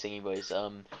very nice singing voice.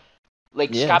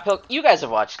 Yeah. Scott Pilgrim. You guys have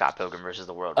watched Scott Pilgrim versus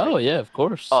the World, right? Oh yeah, of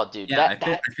course. Oh, dude, Yeah,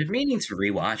 I've been meaning to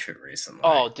rewatch it recently.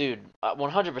 Oh, dude,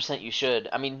 100% you should.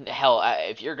 I mean, hell,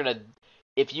 if you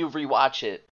rewatch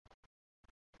it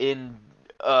in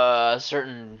a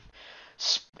certain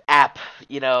app,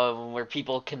 where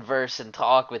people converse and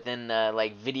talk within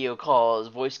video calls,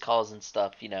 voice calls and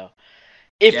stuff,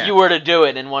 if you were to do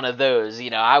it in one of those,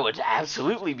 I would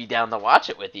absolutely be down to watch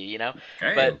it with you,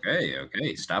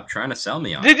 Okay. Stop trying to sell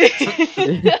me on it.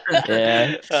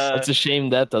 Yeah, it's a shame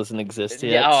that doesn't exist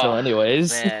yet. So,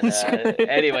 anyways, man.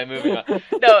 Anyway, moving on.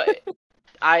 No,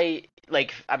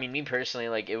 me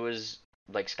personally, it was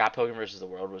Scott Pilgrim versus the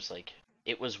World was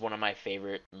it was one of my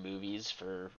favorite movies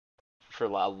for a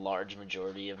large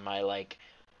majority of my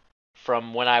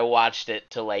from when I watched it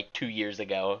to 2 years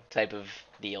ago type of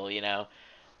deal,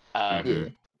 I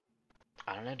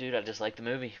don't know, dude. I just like the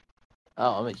movie.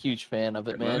 Oh, I'm a huge fan of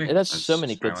it, Good man. movie. It has That's so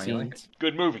many good why you like scenes.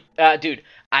 Good movie. Dude,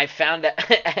 I found out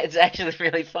it's actually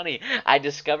really funny. I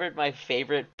discovered my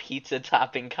favorite pizza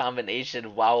topping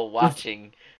combination while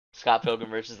watching Scott Pilgrim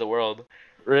versus the World.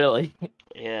 Really?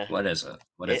 Yeah. What is it?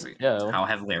 What is it? Yeah. How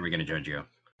heavily are we going to judge you?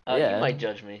 Yeah. You might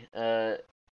judge me. It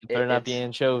better not be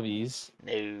anchovies.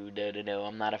 No.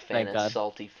 I'm not a fan Thank of God.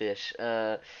 salty fish.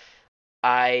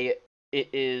 it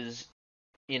is,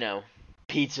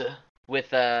 pizza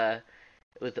with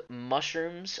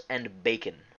mushrooms and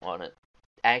bacon on it.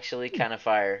 Actually, kind of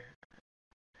fire.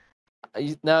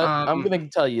 Now, I'm gonna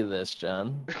tell you this,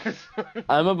 John.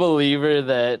 I'm a believer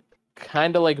that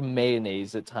kind of like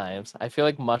mayonnaise at times. I feel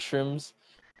like mushrooms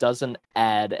doesn't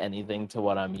add anything to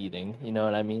what I'm eating. You know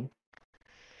what I mean?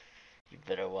 You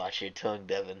better watch your tongue,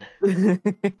 Devin.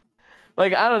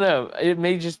 Like, I don't know. It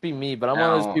may just be me, but I'm one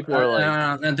of those people who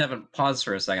are like... Devin, pause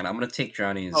for a second. I'm going to take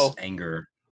Johnny's anger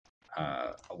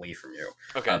away from you.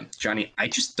 Okay. Johnny, I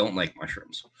just don't like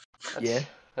mushrooms.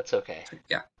 That's okay.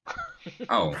 Yeah.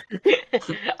 Oh.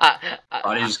 I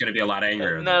was just going to be a lot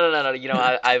angrier.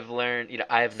 No. I've learned,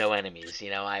 I have no enemies.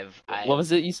 What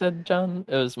was it you said, John?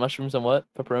 It was mushrooms and what?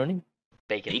 Pepperoni?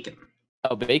 Bacon.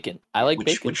 Oh, bacon. I like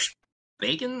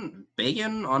bacon.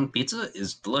 Bacon on pizza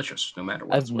is delicious, no matter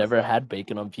what. I've never had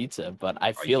bacon on pizza, but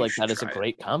I feel like that is a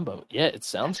great combo. Yeah, it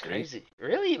sounds That's great. crazy.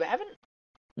 Really? You haven't?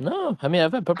 No, I mean,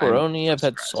 I've had pepperoni, I've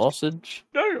had sausage.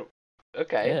 No.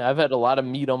 Okay. Yeah, I've had a lot of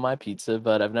meat on my pizza,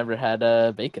 but I've never had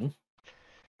bacon.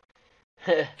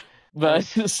 But I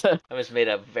just made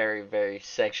a very, very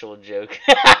sexual joke.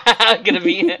 I'm gonna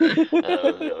be a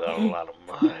lot of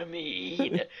my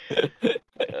meat.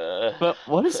 But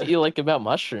what is it you like about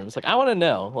mushrooms? Like, I want to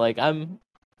know. Like,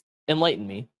 enlighten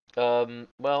me. Well,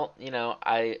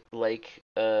 I like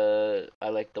the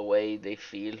way they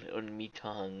feel on me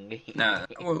tongue. Nah,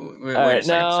 wait a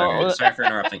second. Sorry for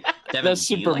interrupting. Devin, that's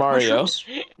Super Mario.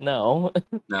 No.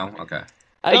 No, okay.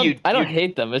 I don't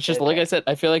hate them. It's just like I said,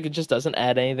 I feel like it just doesn't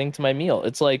add anything to my meal.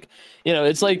 It's like,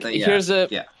 it's like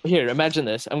here, imagine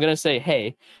this. I'm gonna say,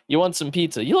 hey, you want some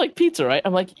pizza? You like pizza, right?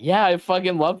 I'm like, yeah, I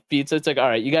fucking love pizza. It's like, all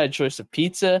right, you got a choice of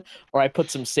pizza or I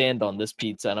put some sand on this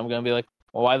pizza, and I'm gonna be like,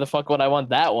 well, why the fuck would I want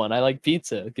that one? I like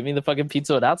pizza. Give me the fucking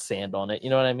pizza without sand on it.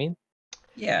 You know what I mean?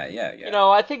 Yeah.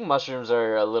 I think mushrooms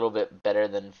are a little bit better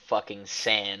than fucking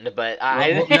sand, but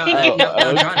no, Johnny,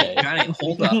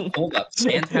 hold up.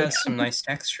 Sand has some nice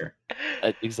texture.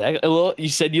 Exactly. Well, you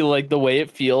said you like the way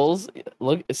it feels.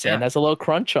 Look, sand has a little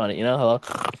crunch on it.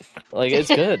 Like it's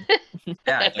good.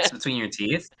 Yeah, it gets between your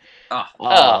teeth.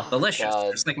 Oh, delicious.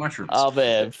 God. Just like mushrooms. Oh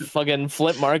man, fucking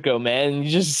Flip Marco, man. You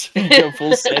just go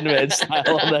full Sandman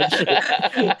style on that shit.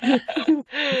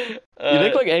 You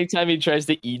think like anytime he tries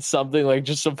to eat something, like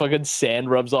just some fucking sand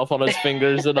rubs off on his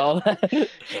fingers and all that.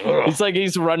 It's like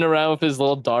he's running around with his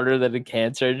little daughter that had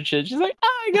cancer and shit. She's like,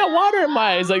 I got water in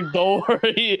my eyes. Like, don't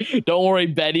worry,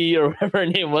 Betty or whatever her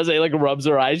name was. He like rubs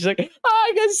her eyes. She's like,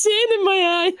 I got sand in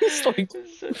my eyes. Like,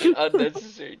 such an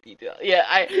unnecessary detail. Yeah,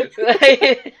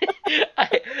 I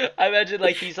imagine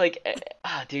like he's like,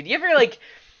 dude, you ever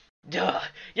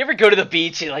go to the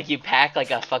beach and like you pack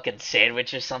like a fucking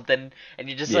sandwich or something and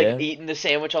you're just like eating the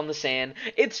sandwich on the sand?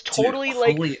 It's totally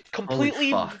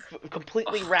completely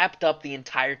wrapped up the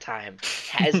entire time.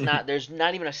 There's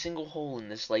not even a single hole in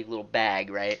this like little bag,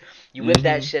 right? You whip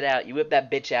that shit out, you whip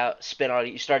that bitch out, spit on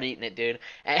it, you start eating it, dude.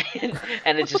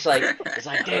 And it's just like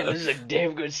damn, this is a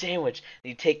damn good sandwich. And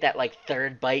you take that like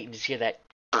third bite and just hear that,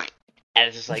 and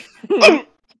it's just like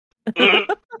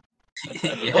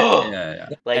yeah.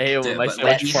 Like,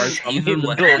 Johnny,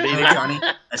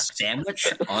 a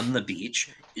sandwich on the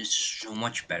beach is so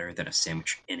much better than a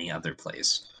sandwich any other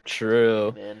place.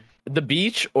 True. Man. The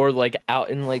beach or like out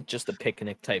in like just a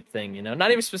picnic type thing,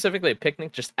 not even specifically a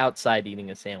picnic, just outside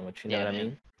eating a sandwich. You know what I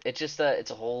mean? It's just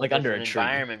it's a whole like different under a tree.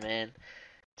 environment, man.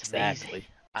 It's exactly.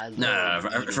 amazing. No,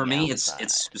 for me, it's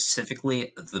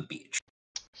specifically the beach.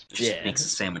 It just makes the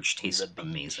sandwich taste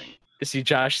amazing. You see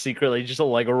Josh secretly just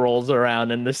like rolls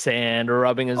around in the sand,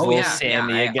 rubbing his little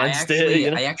Sammy against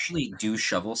it. I actually do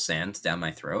shovel sand down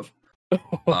my throat.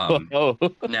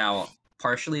 Now,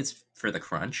 partially it's for the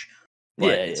crunch,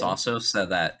 but it's also so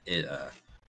that it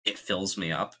fills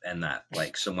me up, and that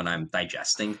so when I'm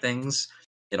digesting things,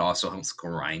 it also helps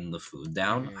grind the food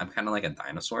down. I'm kind of like a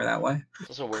dinosaur that way. It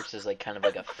also works as like kind of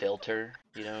like a filter,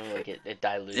 like it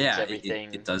dilutes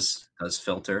everything. It does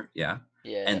filter, Yeah,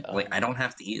 and I don't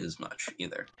have to eat as much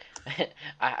either.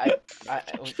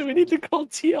 Do we need to call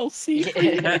TLC?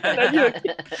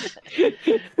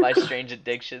 My strange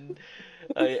addiction.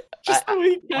 Just the way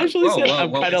you casually said,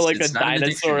 I'm kind of like a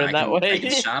dinosaur in that way. I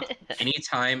can stop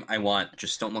anytime I want.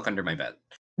 Just don't look under my bed.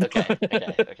 Okay.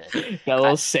 Got a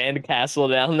little sand castle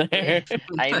down there.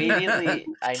 I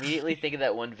immediately think of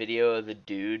that one video of the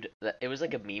dude that it was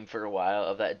like a meme for a while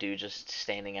of that dude just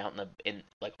standing out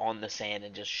on the sand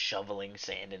and just shoveling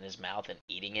sand in his mouth and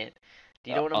eating it.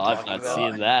 Do you know what I'm talking about? I've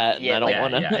not seen that. Yeah, I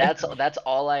don't want to. That's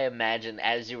all I imagine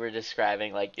as you were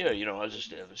describing. Like, I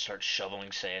just start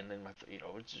shoveling sand in my,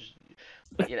 it's just,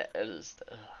 it was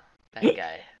that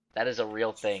guy. That is a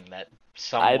real thing that I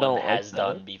someone don't like has that.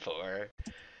 done before.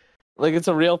 Like it's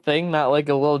a real thing, not like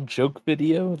a little joke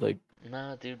video. Like,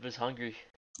 Nah, dude was hungry.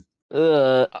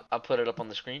 uh, I'll put it up on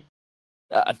the screen.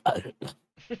 uh,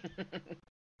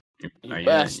 Are you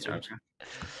bastard.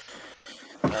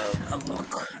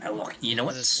 Look. You know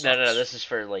what This is, sucks? no. This is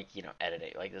for like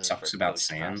editing. Like this Sucks is for about post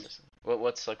sand? processing.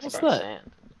 What sucks What's about that?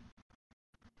 sand?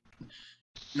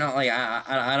 No, like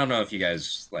I don't know if you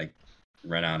guys like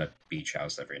rent out a beach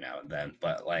house every now and then,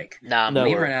 but like Nah, I'm No.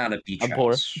 we poor. rent out a beach I'm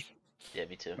poor. house. Yeah,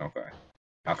 me too. Okay.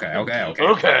 Okay,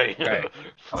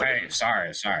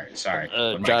 sorry.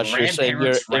 When my Josh, you're saying you're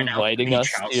grandparents rent out the inviting beach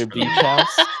us to house your for the beach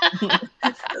house?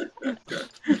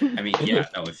 I mean, yeah,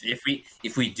 no.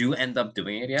 If we do end up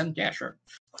doing it again, yeah, sure.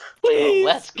 Please,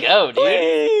 Let's go,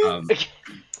 dude. please.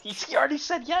 He already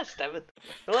said yes, Devin.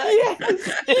 Relax.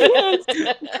 Yes.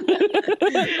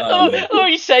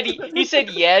 He said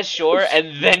yeah, sure,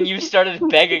 and then you started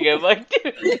begging him like,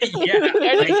 dude, Yeah, he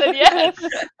already said yes.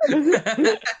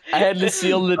 I had to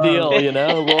seal the deal, you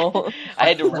know. Well, I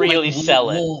had to really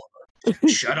sell it.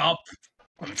 Shut up!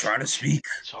 I'm trying to speak.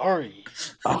 Sorry.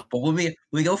 But when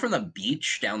we go from the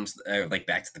beach down, like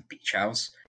back to the beach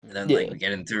house, and then like Yeah. we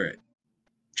get into it,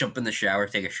 jump in the shower,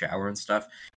 take a shower and stuff,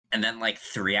 and then like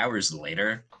 3 hours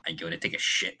later, I go to take a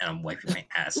shit and I'm wiping my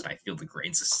ass and I feel the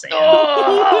grains of sand.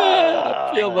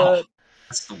 I feel that.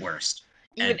 That's the worst.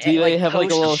 Even And Do they like have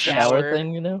like a little shower post-shower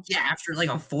thing, you know? yeah, after like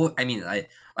a full, I mean,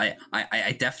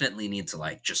 I definitely need to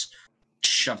like just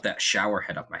shove that shower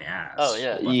head up my ass. Oh,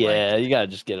 yeah. But, Yeah, you gotta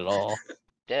just get it all.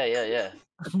 Yeah.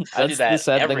 I do That's the that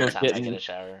sad thing every with time I get getting. a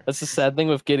shower. That's the sad thing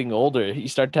with getting older. You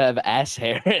start to have ass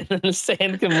hair, and then the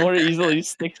sand can more easily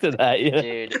stick to that. You know?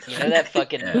 Dude, you know that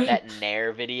fucking Yeah. that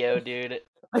Nair video, dude?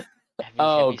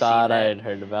 Oh have you God, seen I that? had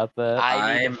heard about that.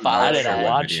 I need to I'm follow not I didn't sure that. what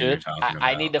watch video you're it. talking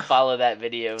I need to about. follow that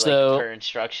video like So- per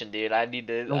instruction, dude. I need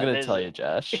to. I'm gonna there's tell a- you,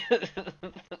 Josh.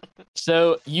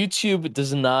 So YouTube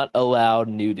does not allow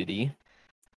nudity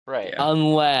right. Yeah.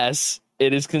 unless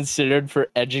it is considered for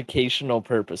educational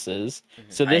purposes. Mhm.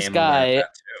 So I this am aware of guy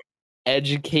that too.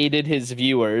 educated his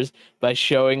viewers by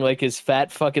showing like his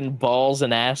fat fucking balls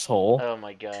and asshole. Oh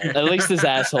my god. At least his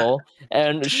asshole,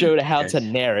 and showed how to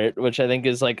Yes. nair it, which I think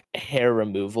is like hair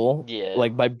removal, Yeah.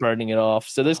 like by burning it off.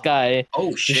 So this guy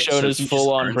Oh shit! just showed so his he just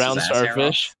full-on burns brown his ass hair off,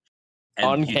 starfish and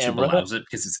on YouTube camera. allows it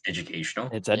because it's educational.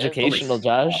 It's Yeah. educational, Holy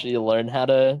Josh. fuck. You learn how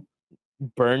to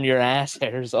burn your ass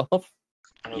hairs off.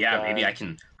 Oh, Yeah, god. maybe I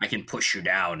can push you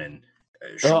down and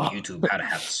show Oh. YouTube how to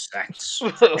have sex.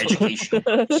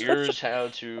 Educational. Here's how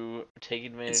to take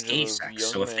It's advantage gay of sex.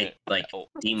 young So if men. they like Oh,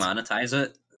 demonetize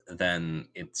it, then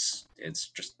it's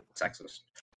just sexist.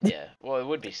 yeah. Well, it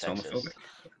would be It's sexist.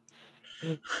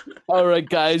 homophobic. All right,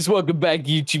 guys, welcome back,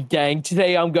 YouTube gang.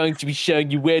 Today I'm going to be showing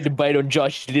you where to bite on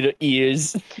Josh's little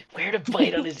ears. Where to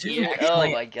bite on his ear? Oh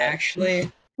Actually- my god.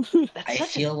 Actually, That's I such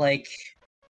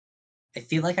a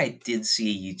feel like I did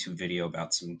see a YouTube video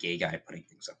about some gay guy putting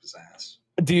things up his ass.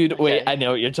 Dude, wait, Okay. I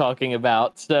know what you're talking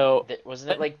about. So,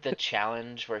 Wasn't it like the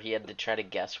challenge where he had to try to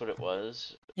guess what it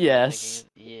was? yes.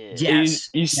 Yeah. Yes,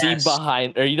 You see yes.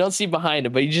 behind, or you don't see behind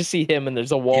him, but you just see him, and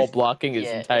there's a wall If- blocking his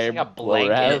yeah, it's entire like a lower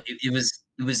blanket. half.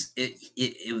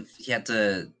 He had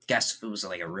to guess if it was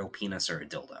like a real penis or a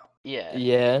dildo. Yeah.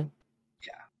 Yeah.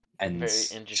 And Very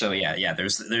so interesting. yeah,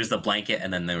 there's the blanket,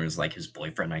 and then there was like his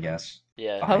boyfriend, I guess.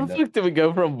 Yeah. How the Behind it. fuck did we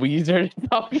go from Weezer to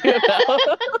talking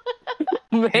about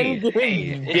men Hey,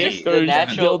 getting hey, dick The or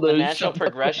natural dildos shoved up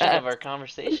progression their of our ass?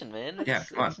 conversation, man. Yeah,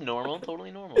 come on. It's normal, totally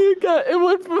normal. It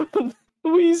went from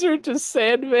Weezer to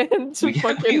Sandman to We got-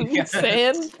 fucking we got-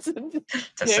 sand. To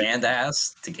dick. sand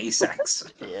ass to gay sex.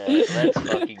 Yeah, let's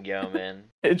fucking go, man.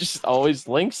 It just always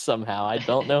links somehow. I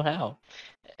don't know how.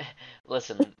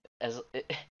 Listen,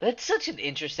 that's such an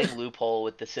interesting loophole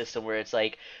with the system where it's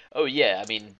like, oh yeah, I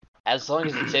mean, as long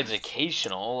as it's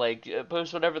educational, like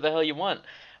post whatever the hell you want.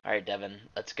 All right, Devin,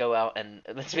 let's go out and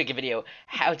let's make a video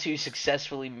how to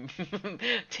successfully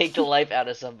take the life out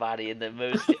of somebody in the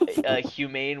most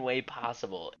humane way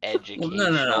possible. Educational.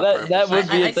 no. That would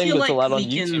be a I thing feel that's like allowed on we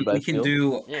can YouTube, I we can feel.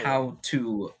 do Yeah. how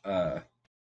to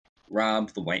rob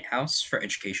the White House for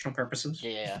educational purposes.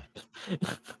 Yeah.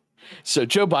 So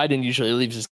Joe Biden usually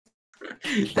leaves his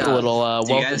Nah, little do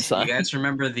you welcome guys sign. you guys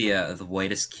remember the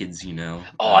whitest kids you know?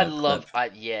 Oh, I clip love.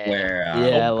 Yeah. where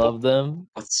Yeah, I love them.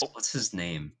 what's his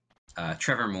name?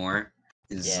 Trevor Moore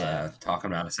is Yeah. talking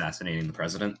about assassinating the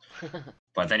president,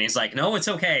 but then he's like, "No, it's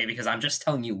okay because I'm just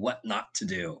telling you what not to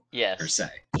do or Yes. say."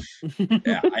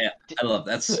 Yeah, I love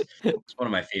it's one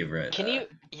of my favorite. Can you?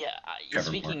 Yeah. Trevor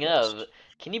Speaking Moore of, post.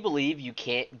 can you believe you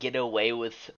can't get away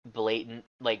with blatant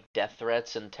like death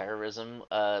threats and terrorism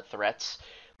threats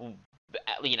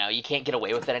you know, you can't get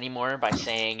away with it anymore by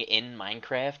saying in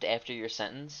Minecraft after your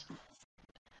sentence.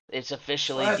 It's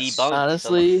officially What? debunked.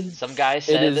 Honestly, Some guy it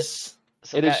said is.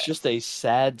 some It is guy just a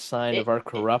sad sign it of our it,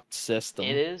 corrupt it system.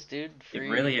 is, dude. It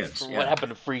really For is. what Yeah. happened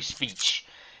to free speech?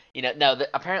 You know, no.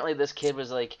 Apparently, this kid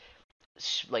was like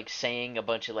saying a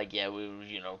bunch of like, yeah, we,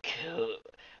 you know, kill.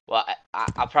 Well,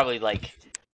 I'll probably Well,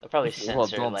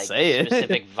 censor don't like say it.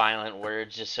 specific violent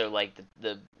words just so like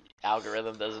the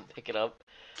algorithm doesn't pick it up.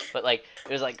 But like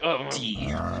it was like, oh,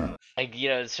 Damn. like, you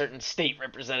know, a certain state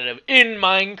representative in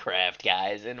Minecraft,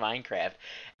 guys, in Minecraft,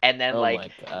 and then Oh like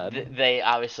my god. they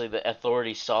obviously the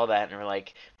authorities saw that and were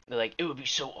like, they're like, it would be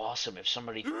so awesome if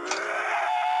somebody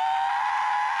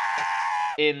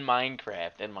in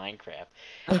Minecraft,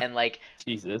 and like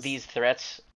Jesus. these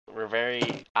threats were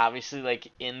very obviously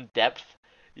like in depth,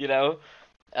 you know,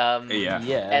 Yeah. and then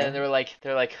Yeah. they're like,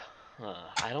 huh,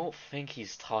 I don't think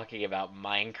he's talking about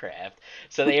Minecraft.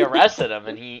 So they arrested him,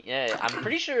 and yeah, I'm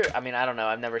pretty sure. I mean, I don't know.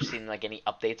 I've never seen like any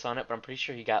updates on it, but I'm pretty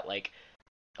sure he got like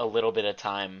a little bit of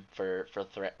time for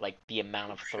threat, like the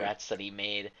amount of Shit. threats that he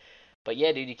made. But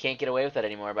yeah, dude, you can't get away with that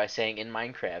anymore by saying in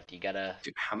Minecraft. You gotta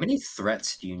Dude, how many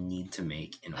threats do you need to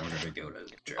make in order to go to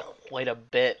jail? quite a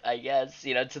bit, I guess.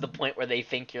 You know, to the point where they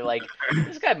think you're like,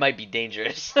 this guy might be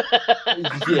dangerous.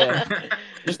 Yeah.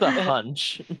 Just a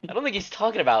hunch. I don't think he's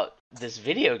talking about this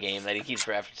video game that he keeps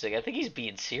referencing. I think he's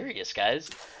being serious, guys.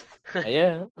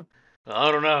 Yeah.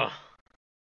 I don't know.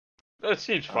 That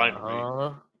seems fine to me.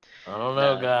 Uh-huh. I don't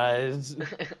know, Nah. guys.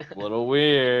 A little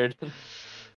weird.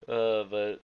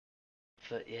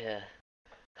 But yeah.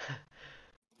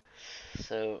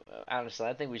 So honestly,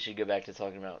 I think we should go back to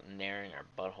talking about narrowing our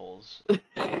buttholes.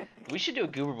 We should do a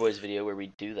Goober Boys video where we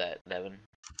do that, Devin.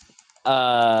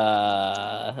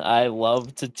 I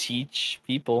love to teach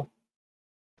people.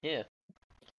 Yeah.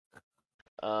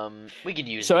 We could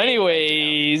use. So, Manny right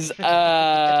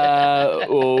now.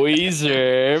 anyways,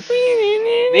 Weezer.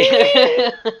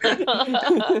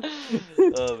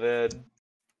 Oh man.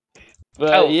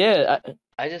 But Oh, yeah,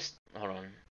 I just hold on.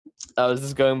 I was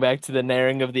just going back to the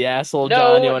naring of the asshole,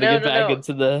 John. You No, want to no, get no, back no.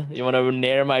 into the? You want to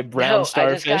nair my brown No,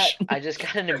 starfish? I just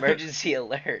got an emergency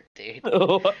alert, dude.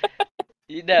 What?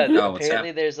 You know, Oh, what's apparently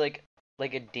happening? there's like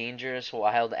a dangerous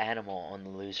wild animal on the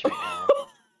loose right now.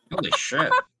 Holy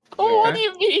shit. What Yeah. do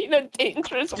you mean a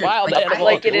dangerous Dude, wild like, animal?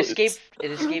 Like on the loose?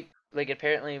 it escaped like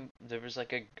apparently there was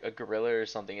like a gorilla or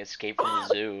something escaped from the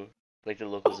zoo, like the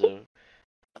local zoo.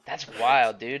 That's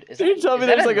wild, dude. So you tell me is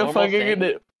that there's like a normal fucking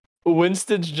thing?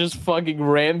 Winston's just fucking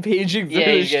rampaging through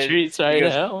Yeah, the streets he right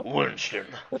goes, now? Winston.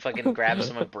 Fucking grabs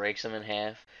him and breaks him in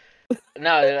half.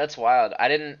 No, that's wild.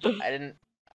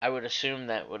 I would assume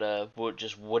that would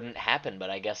just wouldn't happen, but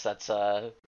I guess that's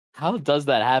How does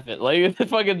that happen? Like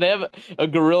they have a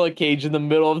gorilla cage in the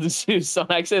middle of the zoo.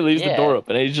 Someone actually leaves the yeah. door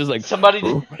open, and he's just like Somebody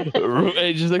and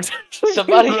he's just like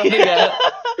somebody running out.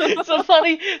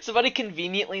 somebody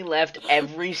conveniently left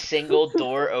every single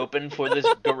door open for this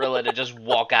gorilla to just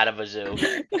walk out of a zoo.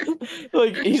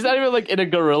 Like he's not even like in a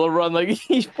gorilla run. Like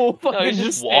he full fucking he's just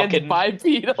just stands walking.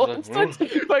 bipedal and Just starts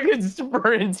like, fucking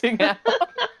sprinting out.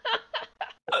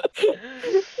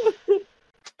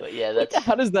 But yeah, that's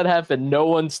How does that happen? No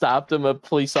one stopped him. A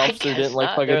police I officer guess didn't like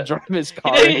not. fucking drive his You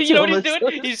car know, into you know what him he's or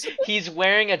doing? something? He's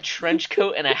wearing a trench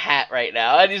coat and a hat right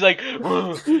now, and he's like,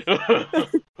 hello.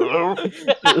 Oh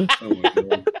my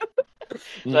god.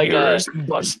 Like Nearest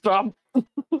bus stop.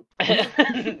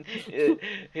 instead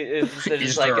Is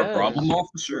just like, there a problem,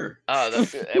 officer?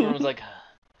 everyone was like,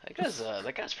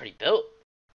 that guy's pretty built.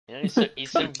 You know,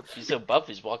 he's so buff.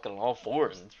 He's walking on all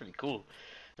fours. It's pretty cool.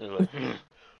 And they're like,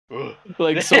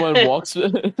 Like someone walks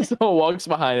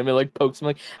behind him and like pokes him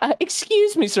like,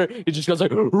 excuse me, sir. He just goes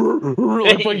like,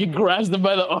 like fucking grabs them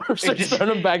by the arms and Just- turn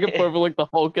them back and forth like the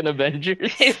Hulk and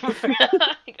Avengers. he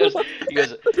goes,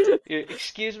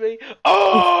 excuse me.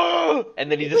 Oh!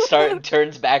 And then he just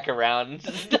turns back around.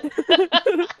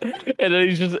 And then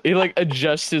he like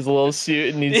adjusts his little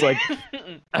suit and he's like,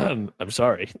 I'm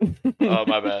sorry. Oh,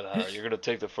 my bad. You're gonna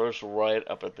take the first right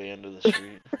up at the end of the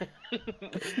street.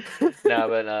 No,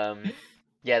 but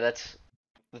yeah, that's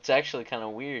actually kind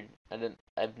of weird. I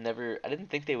didn't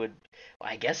think they would. Well,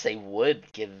 I guess they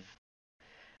would give.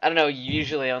 I don't know. You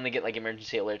usually only get like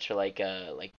emergency alerts for like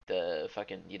the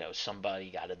fucking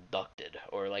somebody got abducted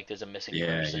or like there's a missing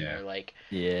person Yeah. or like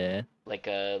Yeah. like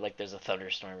there's a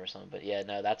thunderstorm or something. But yeah,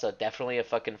 no, that's definitely a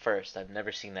fucking first. I've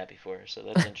never seen that before, so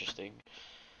that's interesting.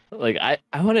 Like I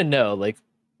want to know, like,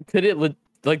 could it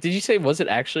like? Did you say was it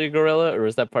actually a gorilla or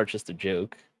was that part just a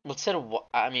joke? Well, it said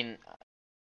I mean,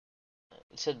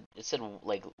 it said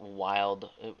like wild.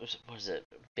 It was what is it?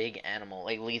 Big animal,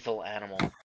 like lethal animal.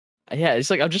 Yeah, it's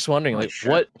like I'm just wondering, Holy like,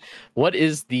 shit. what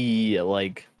is the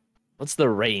like, what's the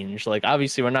range? Like,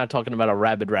 obviously, we're not talking about a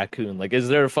rabid raccoon. Like, is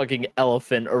there a fucking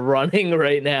elephant running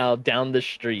right now down the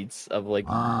streets of like?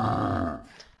 I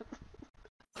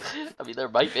mean, there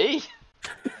might be.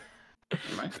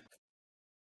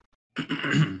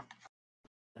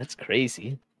 That's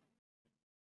crazy.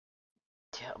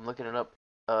 Yeah, I'm looking it up.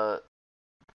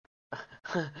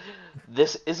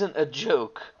 This isn't a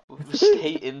joke.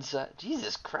 Stay inside.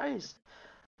 Jesus Christ,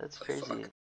 that's crazy.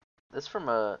 That's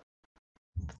from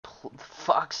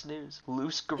Fox News.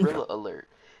 Loose gorilla alert.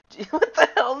 What the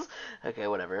hell's? Okay,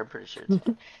 whatever. I'm pretty sure it's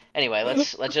fine. Anyway,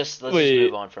 let's just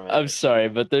move on from it. I'm sorry,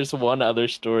 but there's one other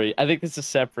story. I think this is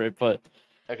separate, but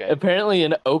Okay. apparently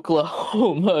in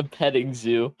Oklahoma petting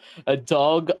zoo, a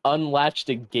dog unlatched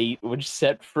a gate which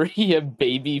set free a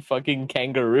baby fucking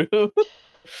kangaroo.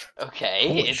 Okay,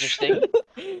 Holy interesting.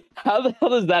 How the hell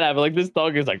does that happen? Like this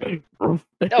dog is like, No,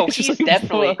 it's just, he's like,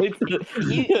 definitely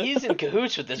flies. he's in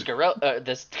cahoots with this gorilla.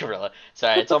 This gorilla.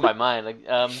 Sorry, it's on my mind. Like,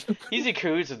 he's in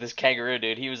cahoots with this kangaroo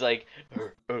dude. He was like,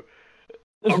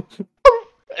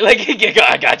 like,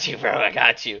 I got you, bro. I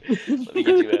got you. Let me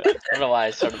get you. I don't know why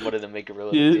I started wanting to make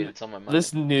gorilla. Dude, it's on my mind.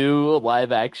 This new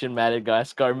live action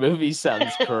Madagascar movie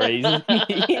sounds crazy.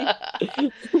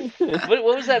 What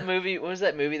was that movie? What was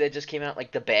that movie that just came out?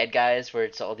 Like The Bad Guys, where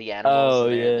it's all the animals. Oh,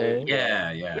 and they're,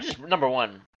 Yeah, yeah. Which is number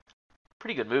one.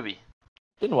 Pretty good movie.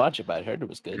 Didn't watch it, but I heard it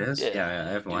was good. It is? Yeah. Yeah, I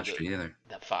haven't Dude, watched it either.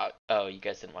 That fox. Oh, you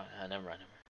guys didn't watch. Never mind.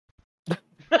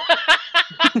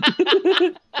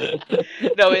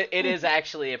 No, it is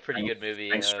actually a pretty good movie.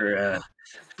 Thanks for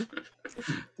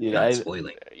Dude, not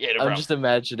spoiling. Yeah, no I'm problem. just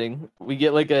imagining we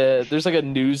get like there's like a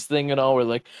news thing and all where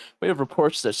like we have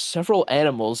reports that several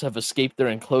animals have escaped their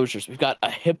enclosures. We've got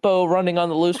a hippo running on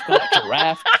the loose, we've got a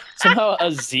giraffe, somehow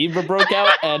a zebra broke out,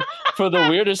 and for the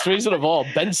weirdest reason of all,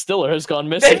 Ben Stiller has gone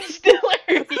missing. Ben Stiller,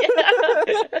 yeah.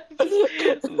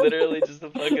 Literally just the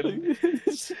fucking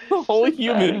whole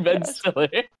human Ben Stiller.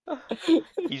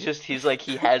 He's like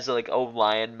he has like a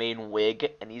lion mane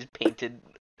wig and he's painted.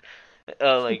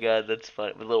 Oh my god, that's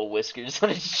fun with little whiskers on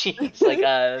his cheeks. Like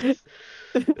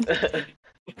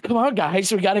Come on,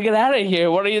 guys, we gotta get out of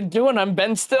here. What are you doing? I'm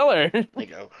Ben Stiller. They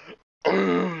go.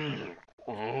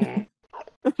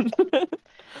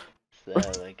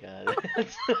 Oh my god,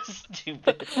 that's so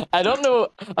stupid. I don't know.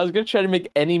 I was gonna try to make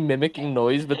any mimicking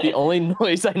noise, but the only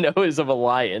noise I know is of a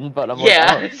lion. But I'm like,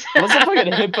 Yeah. oh, what's a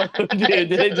fucking hippo do?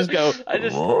 Did it just go? I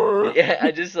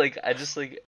just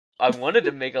I wanted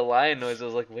to make a lion noise. I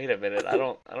was like, wait a minute, I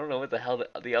don't know what the hell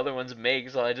the other ones make,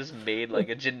 so I just made like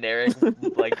a generic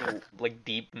like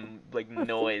deep like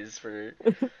noise for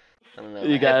I don't know.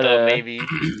 You got hippo, a maybe.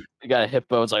 You got a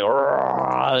hippo. It's like,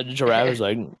 the giraffe is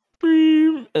like,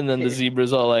 "Beep," and then the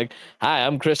zebra's all like, "Hi,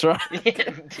 I'm Chris Rock."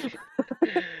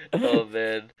 Oh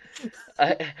man,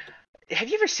 have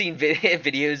you ever seen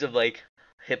videos of like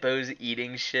hippos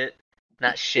eating shit?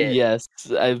 Not shit. Yes,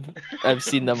 I've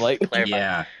seen them like. Clarify.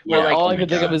 Yeah. Well, like, all oh I my can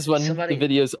think of God. is the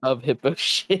videos of hippo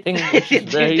shitting. which is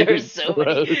very Dude,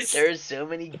 gross. there are so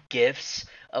many gifs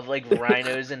of like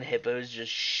rhinos and hippos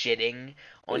just shitting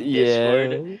on Yeah.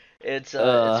 Discord.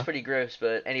 It's pretty gross,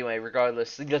 but anyway,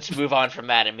 regardless, let's move on from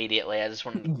that immediately. I just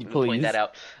wanted to point that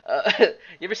out. You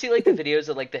ever see like the videos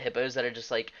of like the hippos that are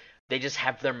just like they just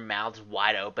have their mouths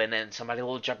wide open and somebody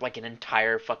will jump like an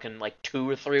entire fucking like 2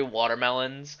 or 3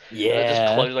 watermelons. Yeah. It'll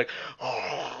just close like,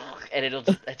 and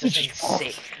it's just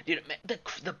insane, dude. Man,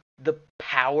 the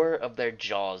power of their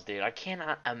jaws, dude. I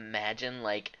cannot imagine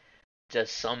like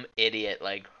just some idiot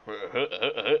like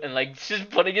and like just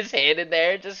putting his hand in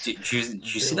there. Just Did you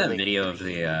see that video of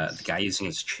the guy using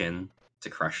his chin to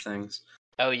crush things?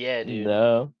 Oh yeah, dude.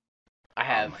 No. I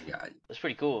have. Oh my god. That's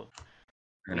pretty cool.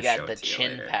 I'm We gonna got show the it to you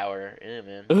chin later. power. Yeah,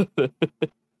 man.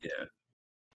 Yeah.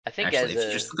 I think Actually, as if a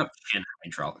you just look up chin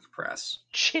hydraulic press.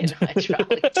 chin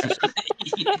hydraulic.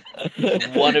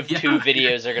 One of 2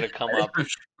 videos are gonna come up.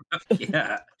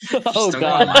 Yeah. Oh Just don't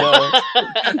god,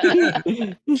 go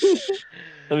no.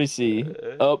 Let me see.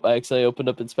 Oh, I actually opened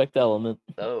up Inspect Element.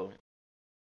 Oh.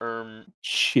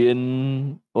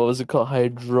 Chin. What was it called?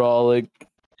 Hydraulic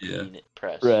Yeah.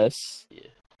 press. Yeah.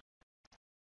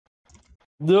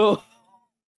 No.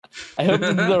 I hope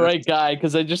this is the right guy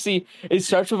because I just see it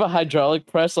starts with a hydraulic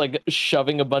press, like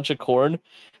shoving a bunch of corn,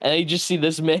 and I just see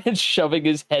this man shoving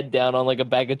his head down on like a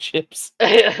bag of chips.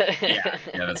 Yeah,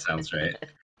 that sounds right.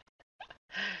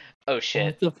 Oh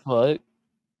shit. What the fuck?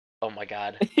 Oh my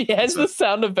god. He has the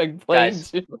sound effect playing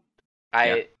Guys. too.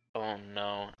 Oh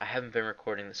no. I haven't been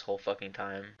recording this whole fucking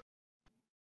time. Are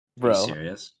you Bro.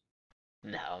 serious?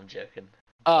 No, I'm joking.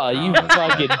 Oh, you Oh,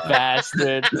 fucking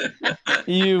bastard.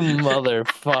 You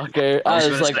motherfucker. I was I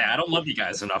gonna was like, say I don't love you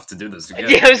guys enough to do this again.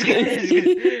 Yeah,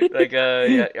 like,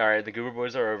 yeah, all right, the Goober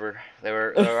Boys are over. They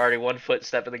were already one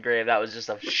footstep in the grave. That was just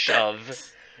a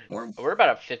shove. We're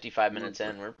about 55 minutes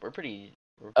in. We're pretty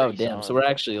oh, damn. solid. So we're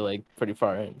actually like pretty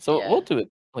far in. So Yeah. we'll do it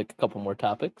like a couple more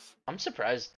topics. I'm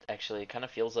surprised actually. It kind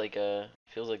of feels like the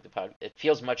pod. It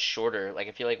feels much shorter. Like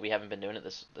I feel like we haven't been doing it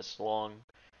this long.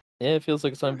 Yeah, it feels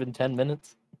like it's only been 10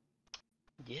 minutes.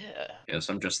 Yeah. Yes,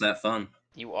 I'm just that fun.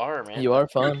 You are, man. You are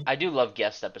fun. I do love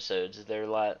guest episodes. They're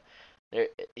a lot. They're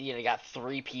you got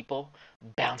 3 people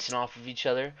bouncing off of each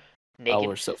other. Naked. Oh,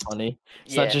 we're so funny.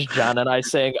 It's Yeah. not just John and I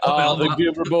saying, Oh, "Oh, the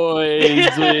Goober Boys,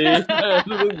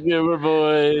 the Goober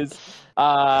Boys."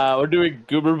 We're doing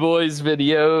Goober Boys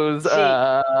videos.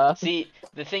 See,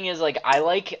 the thing is, like, I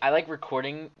like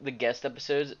recording the guest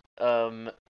episodes.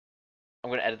 I'm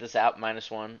gonna edit this out,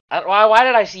 -1. Why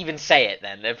did I even say it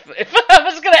then? If I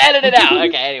was gonna edit it out,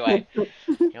 okay. Anyway,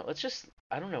 let's just.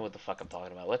 I don't know what the fuck I'm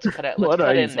talking about. Let's cut it. Let's what cut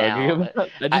are you in now. talking about?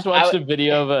 I just watched a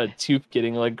video of a tube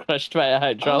getting like crushed by a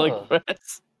hydraulic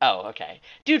press. Oh, okay,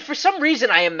 dude. For some reason,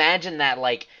 I imagine that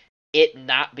like it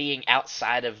not being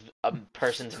outside of a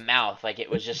person's mouth, like it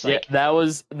was just like that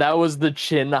was the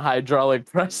chin hydraulic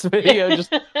press video.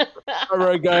 Just all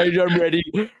right, guys, I'm ready.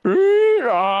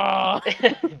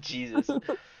 Jesus.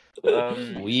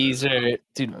 WEEZER,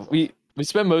 dude. We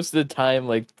spent most of the time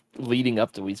like leading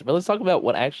up to WEEZER, but let's talk about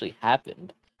what actually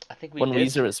happened. I think when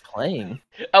WEEZER was playing.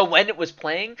 Oh, when it was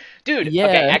playing, dude. Yeah.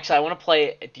 Okay, actually, I want to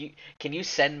play. Can you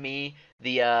send me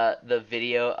the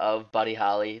video of Buddy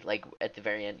Holly like at the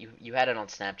very end? You had it on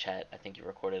Snapchat. I think you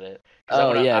recorded it.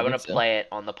 I want to play it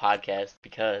on the podcast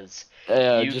because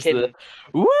you just can.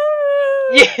 Woo!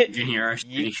 Yeah, you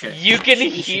can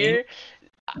hear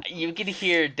you can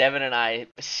hear Devin and I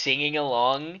singing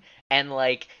along, and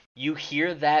like you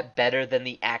hear that better than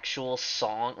the actual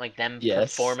song, like them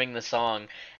performing the song.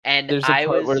 And there's a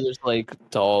part where there's like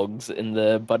dogs in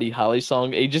the Buddy Holly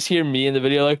song. And you just hear me in the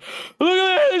video like, look at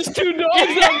that, there's 2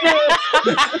 dogs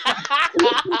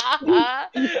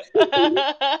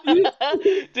out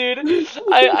there. Dude,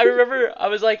 I remember I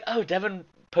was like, oh, Devin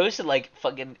posted like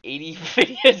fucking 80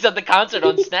 videos of the concert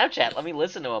on Snapchat. Let me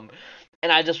listen to them.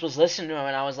 And I just was listening to him,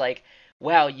 and I was like,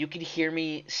 wow, you could hear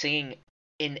me singing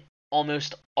in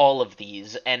almost all of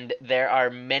these. And there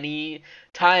are many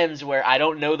times where I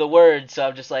don't know the words, so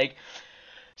I'm just like,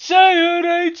 say it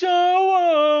ain't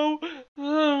so,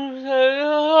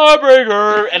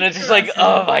 heartbreaker. And it's just like,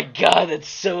 oh my god, that's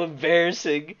so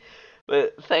embarrassing.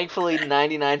 But thankfully,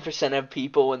 99% of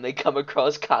people, when they come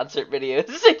across concert videos,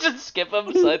 they just skip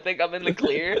them, so I think I'm in the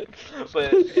clear.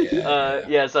 But,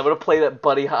 yeah, so I'm going to play that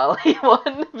Buddy Holly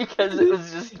one, because it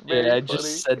was just very funny.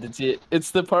 Just sent it to you.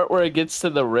 It's the part where it gets to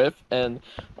the riff, and,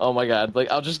 oh my god, like,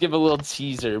 I'll just give a little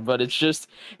teaser, but it's just,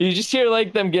 you just hear,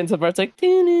 like, them getting to the parts, like,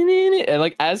 and,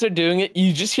 like, as they're doing it,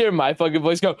 you just hear my fucking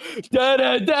voice go,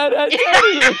 da-da-da-da-da.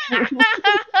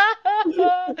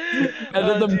 And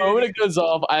then the moment it goes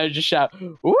off, I just shout,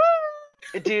 woo!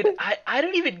 Dude, I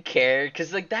don't even care,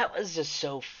 because, like, that was just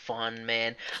so fun,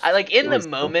 man. I, like, in the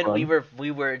moment, so we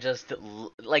were just,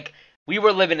 like, we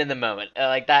were living in the moment.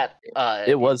 Like, that,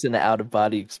 it was an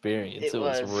out-of-body experience. It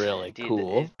was really dude,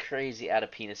 cool. Crazy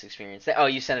out-of-penis experience. Oh,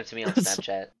 you sent it to me on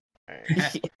Snapchat.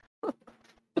 Alright.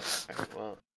 Alright,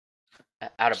 well,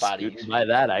 out-of-body experience. By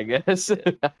that, I guess.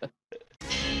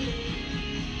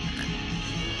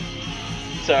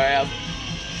 Sorry, I'm...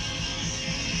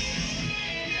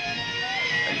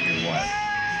 What?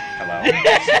 Hello?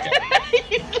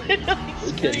 You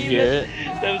literally Can you hear it?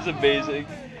 That was amazing.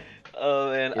 Oh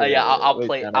man, yeah,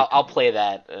 I'll play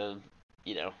that.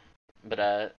 You know,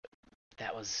 but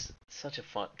that was such a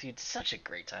fun, dude, such a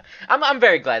great time. I'm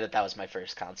very glad that was my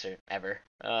first concert ever.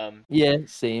 Yeah,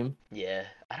 same. Yeah,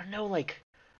 I don't know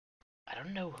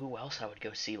who else I would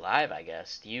go see live. I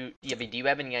guess. Do you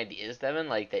have any ideas, Devin?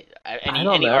 Like that,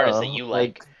 any artists that you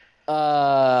like?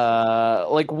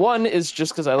 Like one is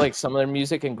just because I like some of their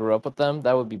music and grew up with them.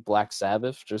 That would be Black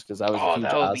Sabbath, just because I was a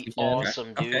huge Ozzy fan.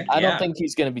 Awesome, dude. Okay. I don't think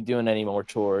he's gonna be doing any more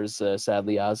tours,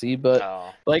 sadly, Ozzy. But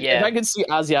if I could see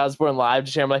Ozzy Osbourne live,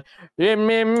 just hear him like, like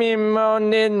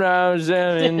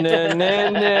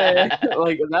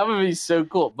that would be so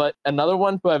cool. But another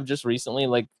one who I've just recently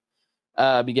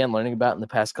began learning about in the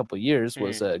past couple of years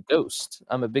was Ghost.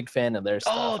 I'm a big fan of their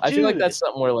stuff. I feel like that's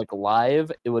something where like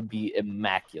live it would be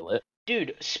immaculate.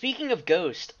 Dude, speaking of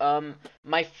Ghost,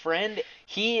 my friend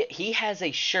he has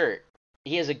a shirt.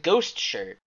 He has a Ghost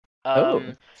shirt.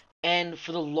 And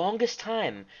for the longest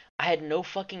time, I had no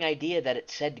fucking idea that it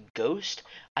said Ghost.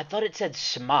 I thought it said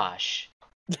Smosh.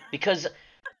 Because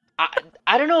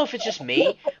I don't know if it's just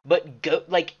me, but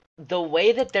like the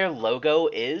way that their logo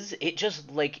is, it just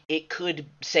like it could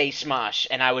say Smosh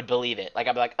and I would believe it. Like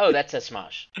I'd be like, oh, that's a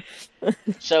Smosh.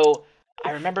 So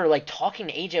I remember like talking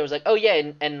to AJ. I was like, oh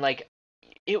yeah, and like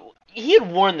he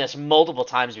had worn this multiple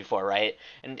times before, right?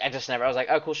 And I just never. I was like,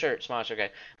 oh, cool shirt, Smosh,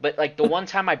 okay. But like the one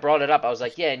time I brought it up, I was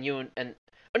like, yeah, and you and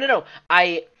oh no,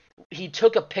 he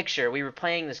took a picture. We were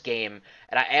playing this game,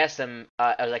 and I asked him.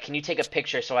 I was like, "Can you take a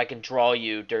picture so I can draw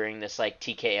you during this like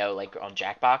TKO like on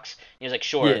Jackbox?" And he was like,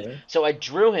 "Sure." Yeah. So I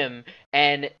drew him,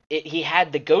 and he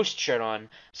had the Ghost shirt on.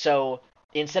 So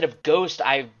instead of Ghost,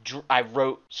 I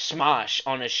wrote Smosh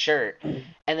on his shirt,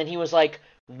 and then he was like,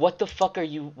 "What the fuck are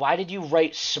you? Why did you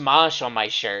write Smosh on my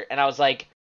shirt?" And I was like,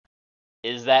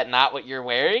 is that not what you're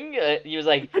wearing? He was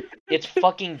like, it's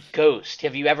fucking Ghost.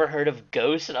 Have you ever heard of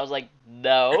Ghost? And I was like,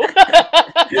 no.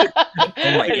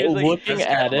 Oh my And he was god, like, looking this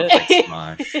guy at looks it,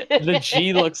 like Smosh. the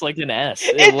G looks like an S.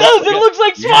 It does. It looks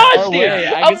like Yeah. Smosh, Oh, dude. wait,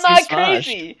 I I'm can see not Smosh.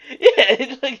 crazy. Yeah,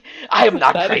 it's like I am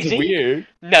not That is crazy. weird.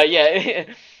 No, yeah.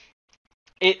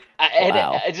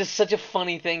 Wow. It's just such a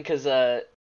funny thing because I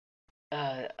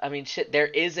mean, shit. There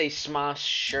is a Smosh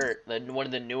shirt, one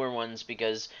of the newer ones,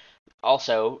 because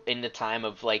also in the time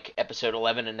of like episode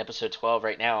 11 and episode 12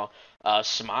 right now,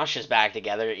 Smosh is back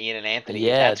together, Ian and Anthony.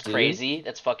 Yeah, That's dude. crazy.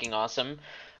 That's fucking awesome.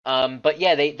 But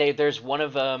yeah, they there's one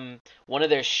of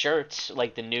their shirts,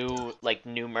 like the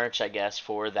new merch, I guess,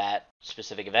 for that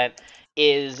specific event,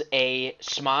 is a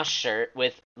Smosh shirt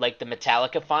with like the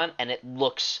Metallica font, and it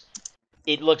looks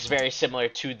very similar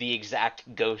to the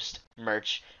exact Ghost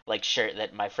merch like shirt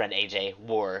that my friend AJ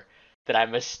wore that I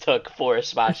mistook for a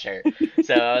Smosh shirt.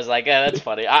 So I was like, oh, that's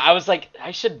funny. I was like,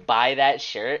 I should buy that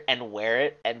shirt and wear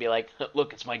it and be like,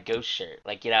 look, it's my Ghost shirt.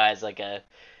 Like, as like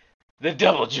the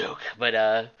double joke.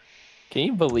 But Can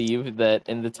you believe that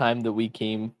in the time that we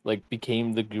became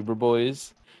the Goober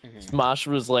Boys, mhm. Smosh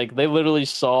was like, they literally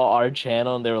saw our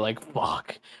channel and they were like,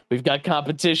 fuck, we've got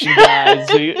competition, guys.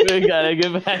 we gotta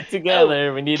get back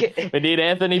together. We need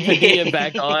Anthony Padilla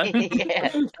back on.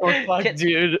 Yeah. Oh, fuck,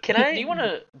 dude. Can I? Do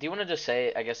you wanna just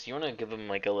say? I guess you wanna give them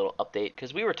like a little update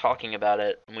because we were talking about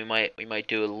it and we might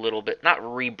do a little bit not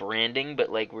rebranding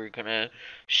but like we're gonna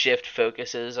shift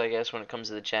focuses I guess when it comes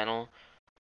to the channel.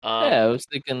 Yeah, I was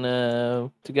thinking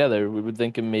together. We were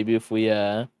thinking maybe if we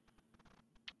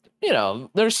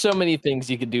there's so many things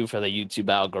you could do for the YouTube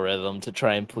algorithm to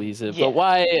try and please it. Yeah.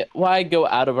 But why go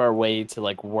out of our way to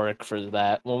like work for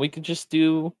that when we could just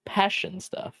do passion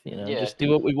stuff, Yeah. Just do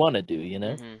what we want to do,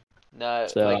 Mhm. No,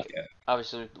 So like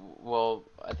obviously, well,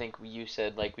 I think you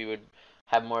said like we would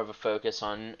have more of a focus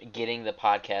on getting the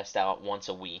podcast out once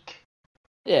a week,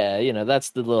 yeah,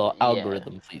 that's the little Yeah.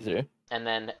 algorithm pleaser. and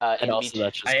then And in also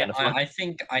that's just kind of fun. I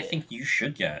think you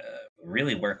should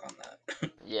really work on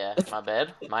that. yeah, my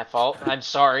bad, my fault. I'm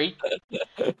sorry.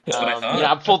 That's what I thought.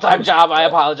 I'm full-time job. I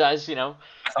apologize.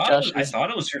 I thought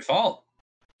it was your fault.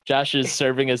 Josh is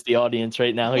serving as the audience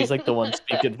right now. He's like the one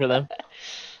speaking for them.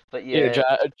 But Here,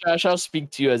 yeah, Josh, I'll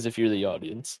speak to you as if you're the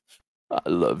audience. I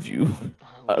love you.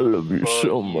 I love you Fuck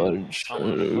so you. much. I'm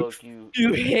gonna fuck you.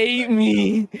 You hate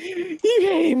me. You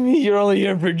hate me. You're only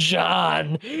here for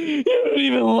John. You don't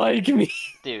even like me.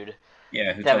 Dude.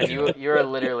 Yeah, who told Devin, you that? you're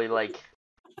literally like,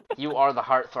 you are the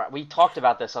heartthrob. We talked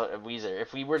about this at WEEZER.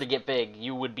 If we were to get big,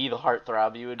 you would be the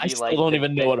heartthrob. You would be I still like don't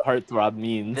even know what heartthrob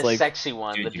means. the Like, sexy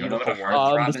one, Dude, the you don't know what a beautiful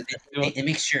one. heartthrob the is? sexy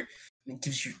one. It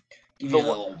gives you The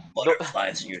little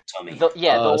butterflies in your tummy. The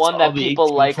so one that all the people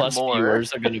 18 like plus more.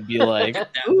 viewers are gonna be like, Now,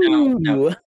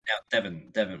 ooh. Devin,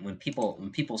 when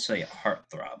people say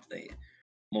heartthrob, they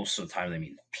most of the time they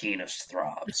mean penis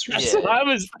throbs. Or That's Yeah. what I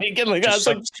was thinking. Like, I Just was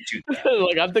like, substitute that.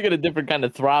 like, I'm thinking a different kind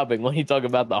of throbbing when you talk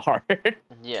about the heart.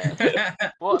 Yeah.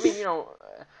 Well, I mean,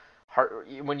 heart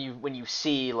when you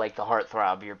see like the heart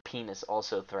throb, your penis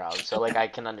also throbs. So like I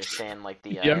can understand like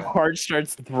the Your heart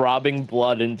starts throbbing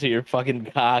blood into your fucking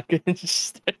cock. It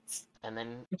just starts... and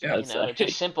then Yeah, it's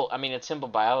just simple. I mean, it's simple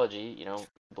biology.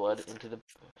 Blood into the.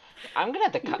 I'm gonna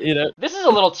have to cut. This is a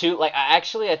little too like. I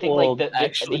think Well, like the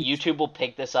actually- YouTube will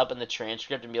pick this up in the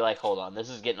transcript and be like, hold on, this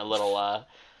is getting a little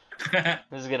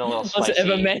this is getting a little Listen, spicy.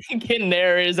 if a man can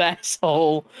narrow his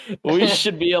asshole, we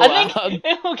should be allowed. I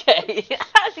think okay.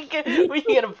 I think we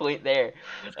can get a point there.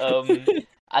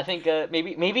 I think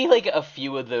maybe like a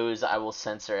few of those I will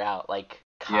censor out, like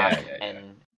cock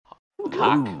and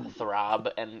cock throb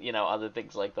and other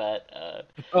things like that.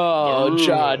 Oh, yeah.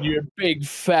 John, you're big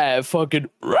fat fucking.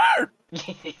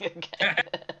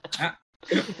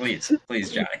 Please,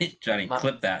 Johnny,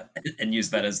 clip that and use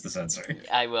that as the censor.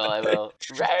 I will.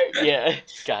 Yeah,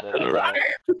 got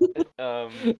it. Oh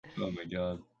my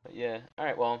god. Yeah. All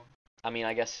right. Well, I mean,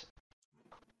 I guess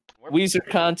Weezer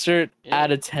concert Yeah.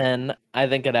 out of 10. I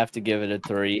think I'd have to give it a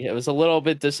 3. It was a little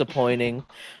bit disappointing.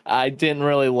 I didn't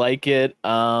really like it.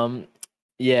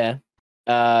 Yeah.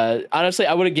 Honestly,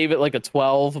 I would have gave it like a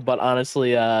 12, but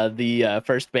honestly, the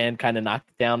first band kind of knocked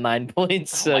it down 9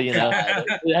 points, so my you know, God.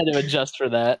 we had to adjust for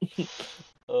that.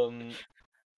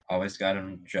 Always got to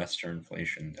adjust for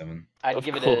inflation, Devin. I'd Of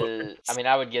give it course.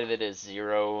 I would give it a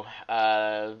 0.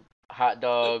 Hot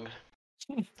dog,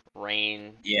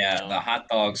 rain. Yeah, you know. the hot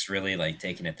dog's really like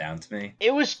taking it down to me.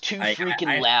 It was too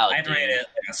freaking loud, I'd dude. rate it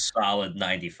like a solid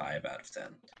 95 out of 10.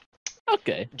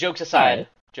 Okay. Jokes aside,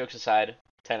 Alright.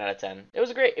 10 out of 10. It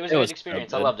was great. It was a It good was so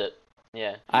experience. I good. loved it.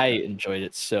 Yeah. I enjoyed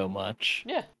it so much.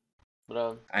 Yeah.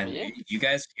 But And yeah. you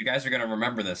guys are gonna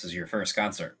remember this as your first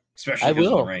concert, especially I because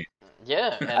of will. the rain.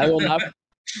 Yeah. And, I will not.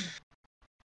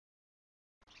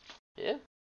 Yeah.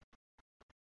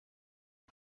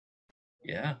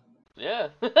 Yeah. Yeah.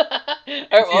 Alright,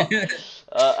 well,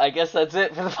 I guess that's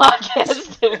it for the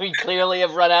podcast. We clearly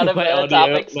have run out of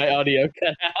topics. My audio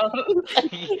cut out.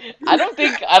 I don't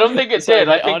think it Sorry, did.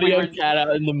 my I think we audio were. cut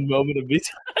out in the moment of me.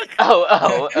 Oh.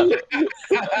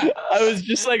 I was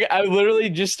just like, I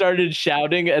literally just started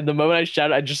shouting, and the moment I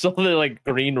shouted, I just saw the like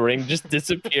green ring just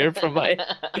disappear from my.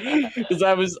 Because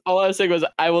all I was saying was,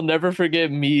 I will never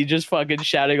forget me just fucking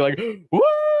shouting like, woo!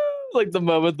 Like the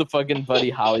moment the fucking Buddy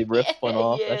Holly riff went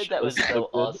off. Yeah, shit that was so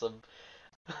good. awesome.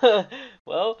 Well,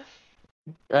 All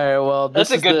right, well, that's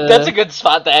a good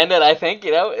spot to end it. I think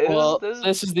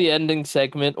this is the ending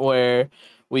segment where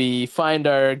we find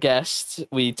our guests,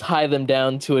 we tie them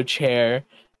down to a chair,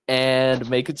 and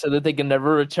make it so that they can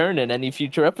never return in any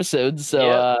future episodes. So,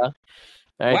 Yep. all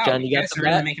right, Wow, John, you you got guys the are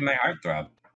really bat? making my heart throb.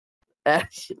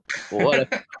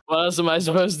 What else am I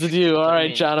supposed to do? All What do you right,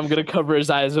 mean? John, I'm gonna cover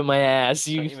his eyes with my ass.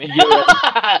 You, What do you mean? you're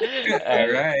right.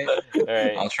 All right. All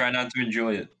right. I'll try not to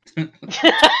enjoy it.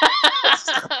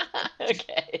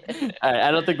 Okay. All right,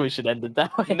 I don't think we should end it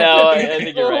that way. No, I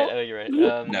think you're right. No, you're right.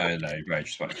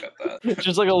 Just want to cut that.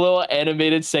 Just like a little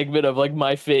animated segment of like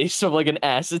my face of like an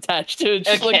ass attached to it.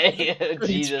 Just Okay. like,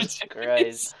 Jesus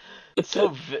Christ. It's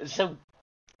so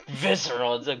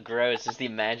visceral. It's so gross. Just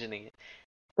imagining it.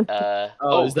 Is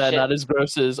that shit. not as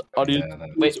gross as audio? Yeah, that-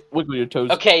 Wait. Wiggle your toes.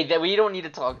 Okay, we don't need to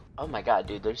talk. Oh my god,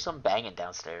 dude, there's some banging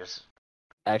downstairs.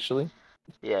 Actually,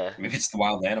 Yeah. Maybe it's the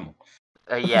wild animal.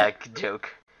 Yeah, good joke.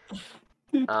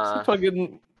 dude,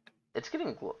 fucking. It's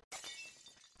getting. Hold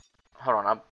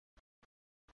on,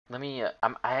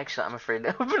 I'm afraid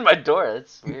to open my door.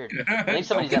 That's weird. I think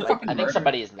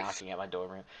somebody is knocking at my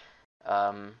door.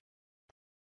 Oh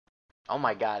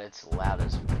my god, it's loud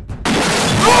as.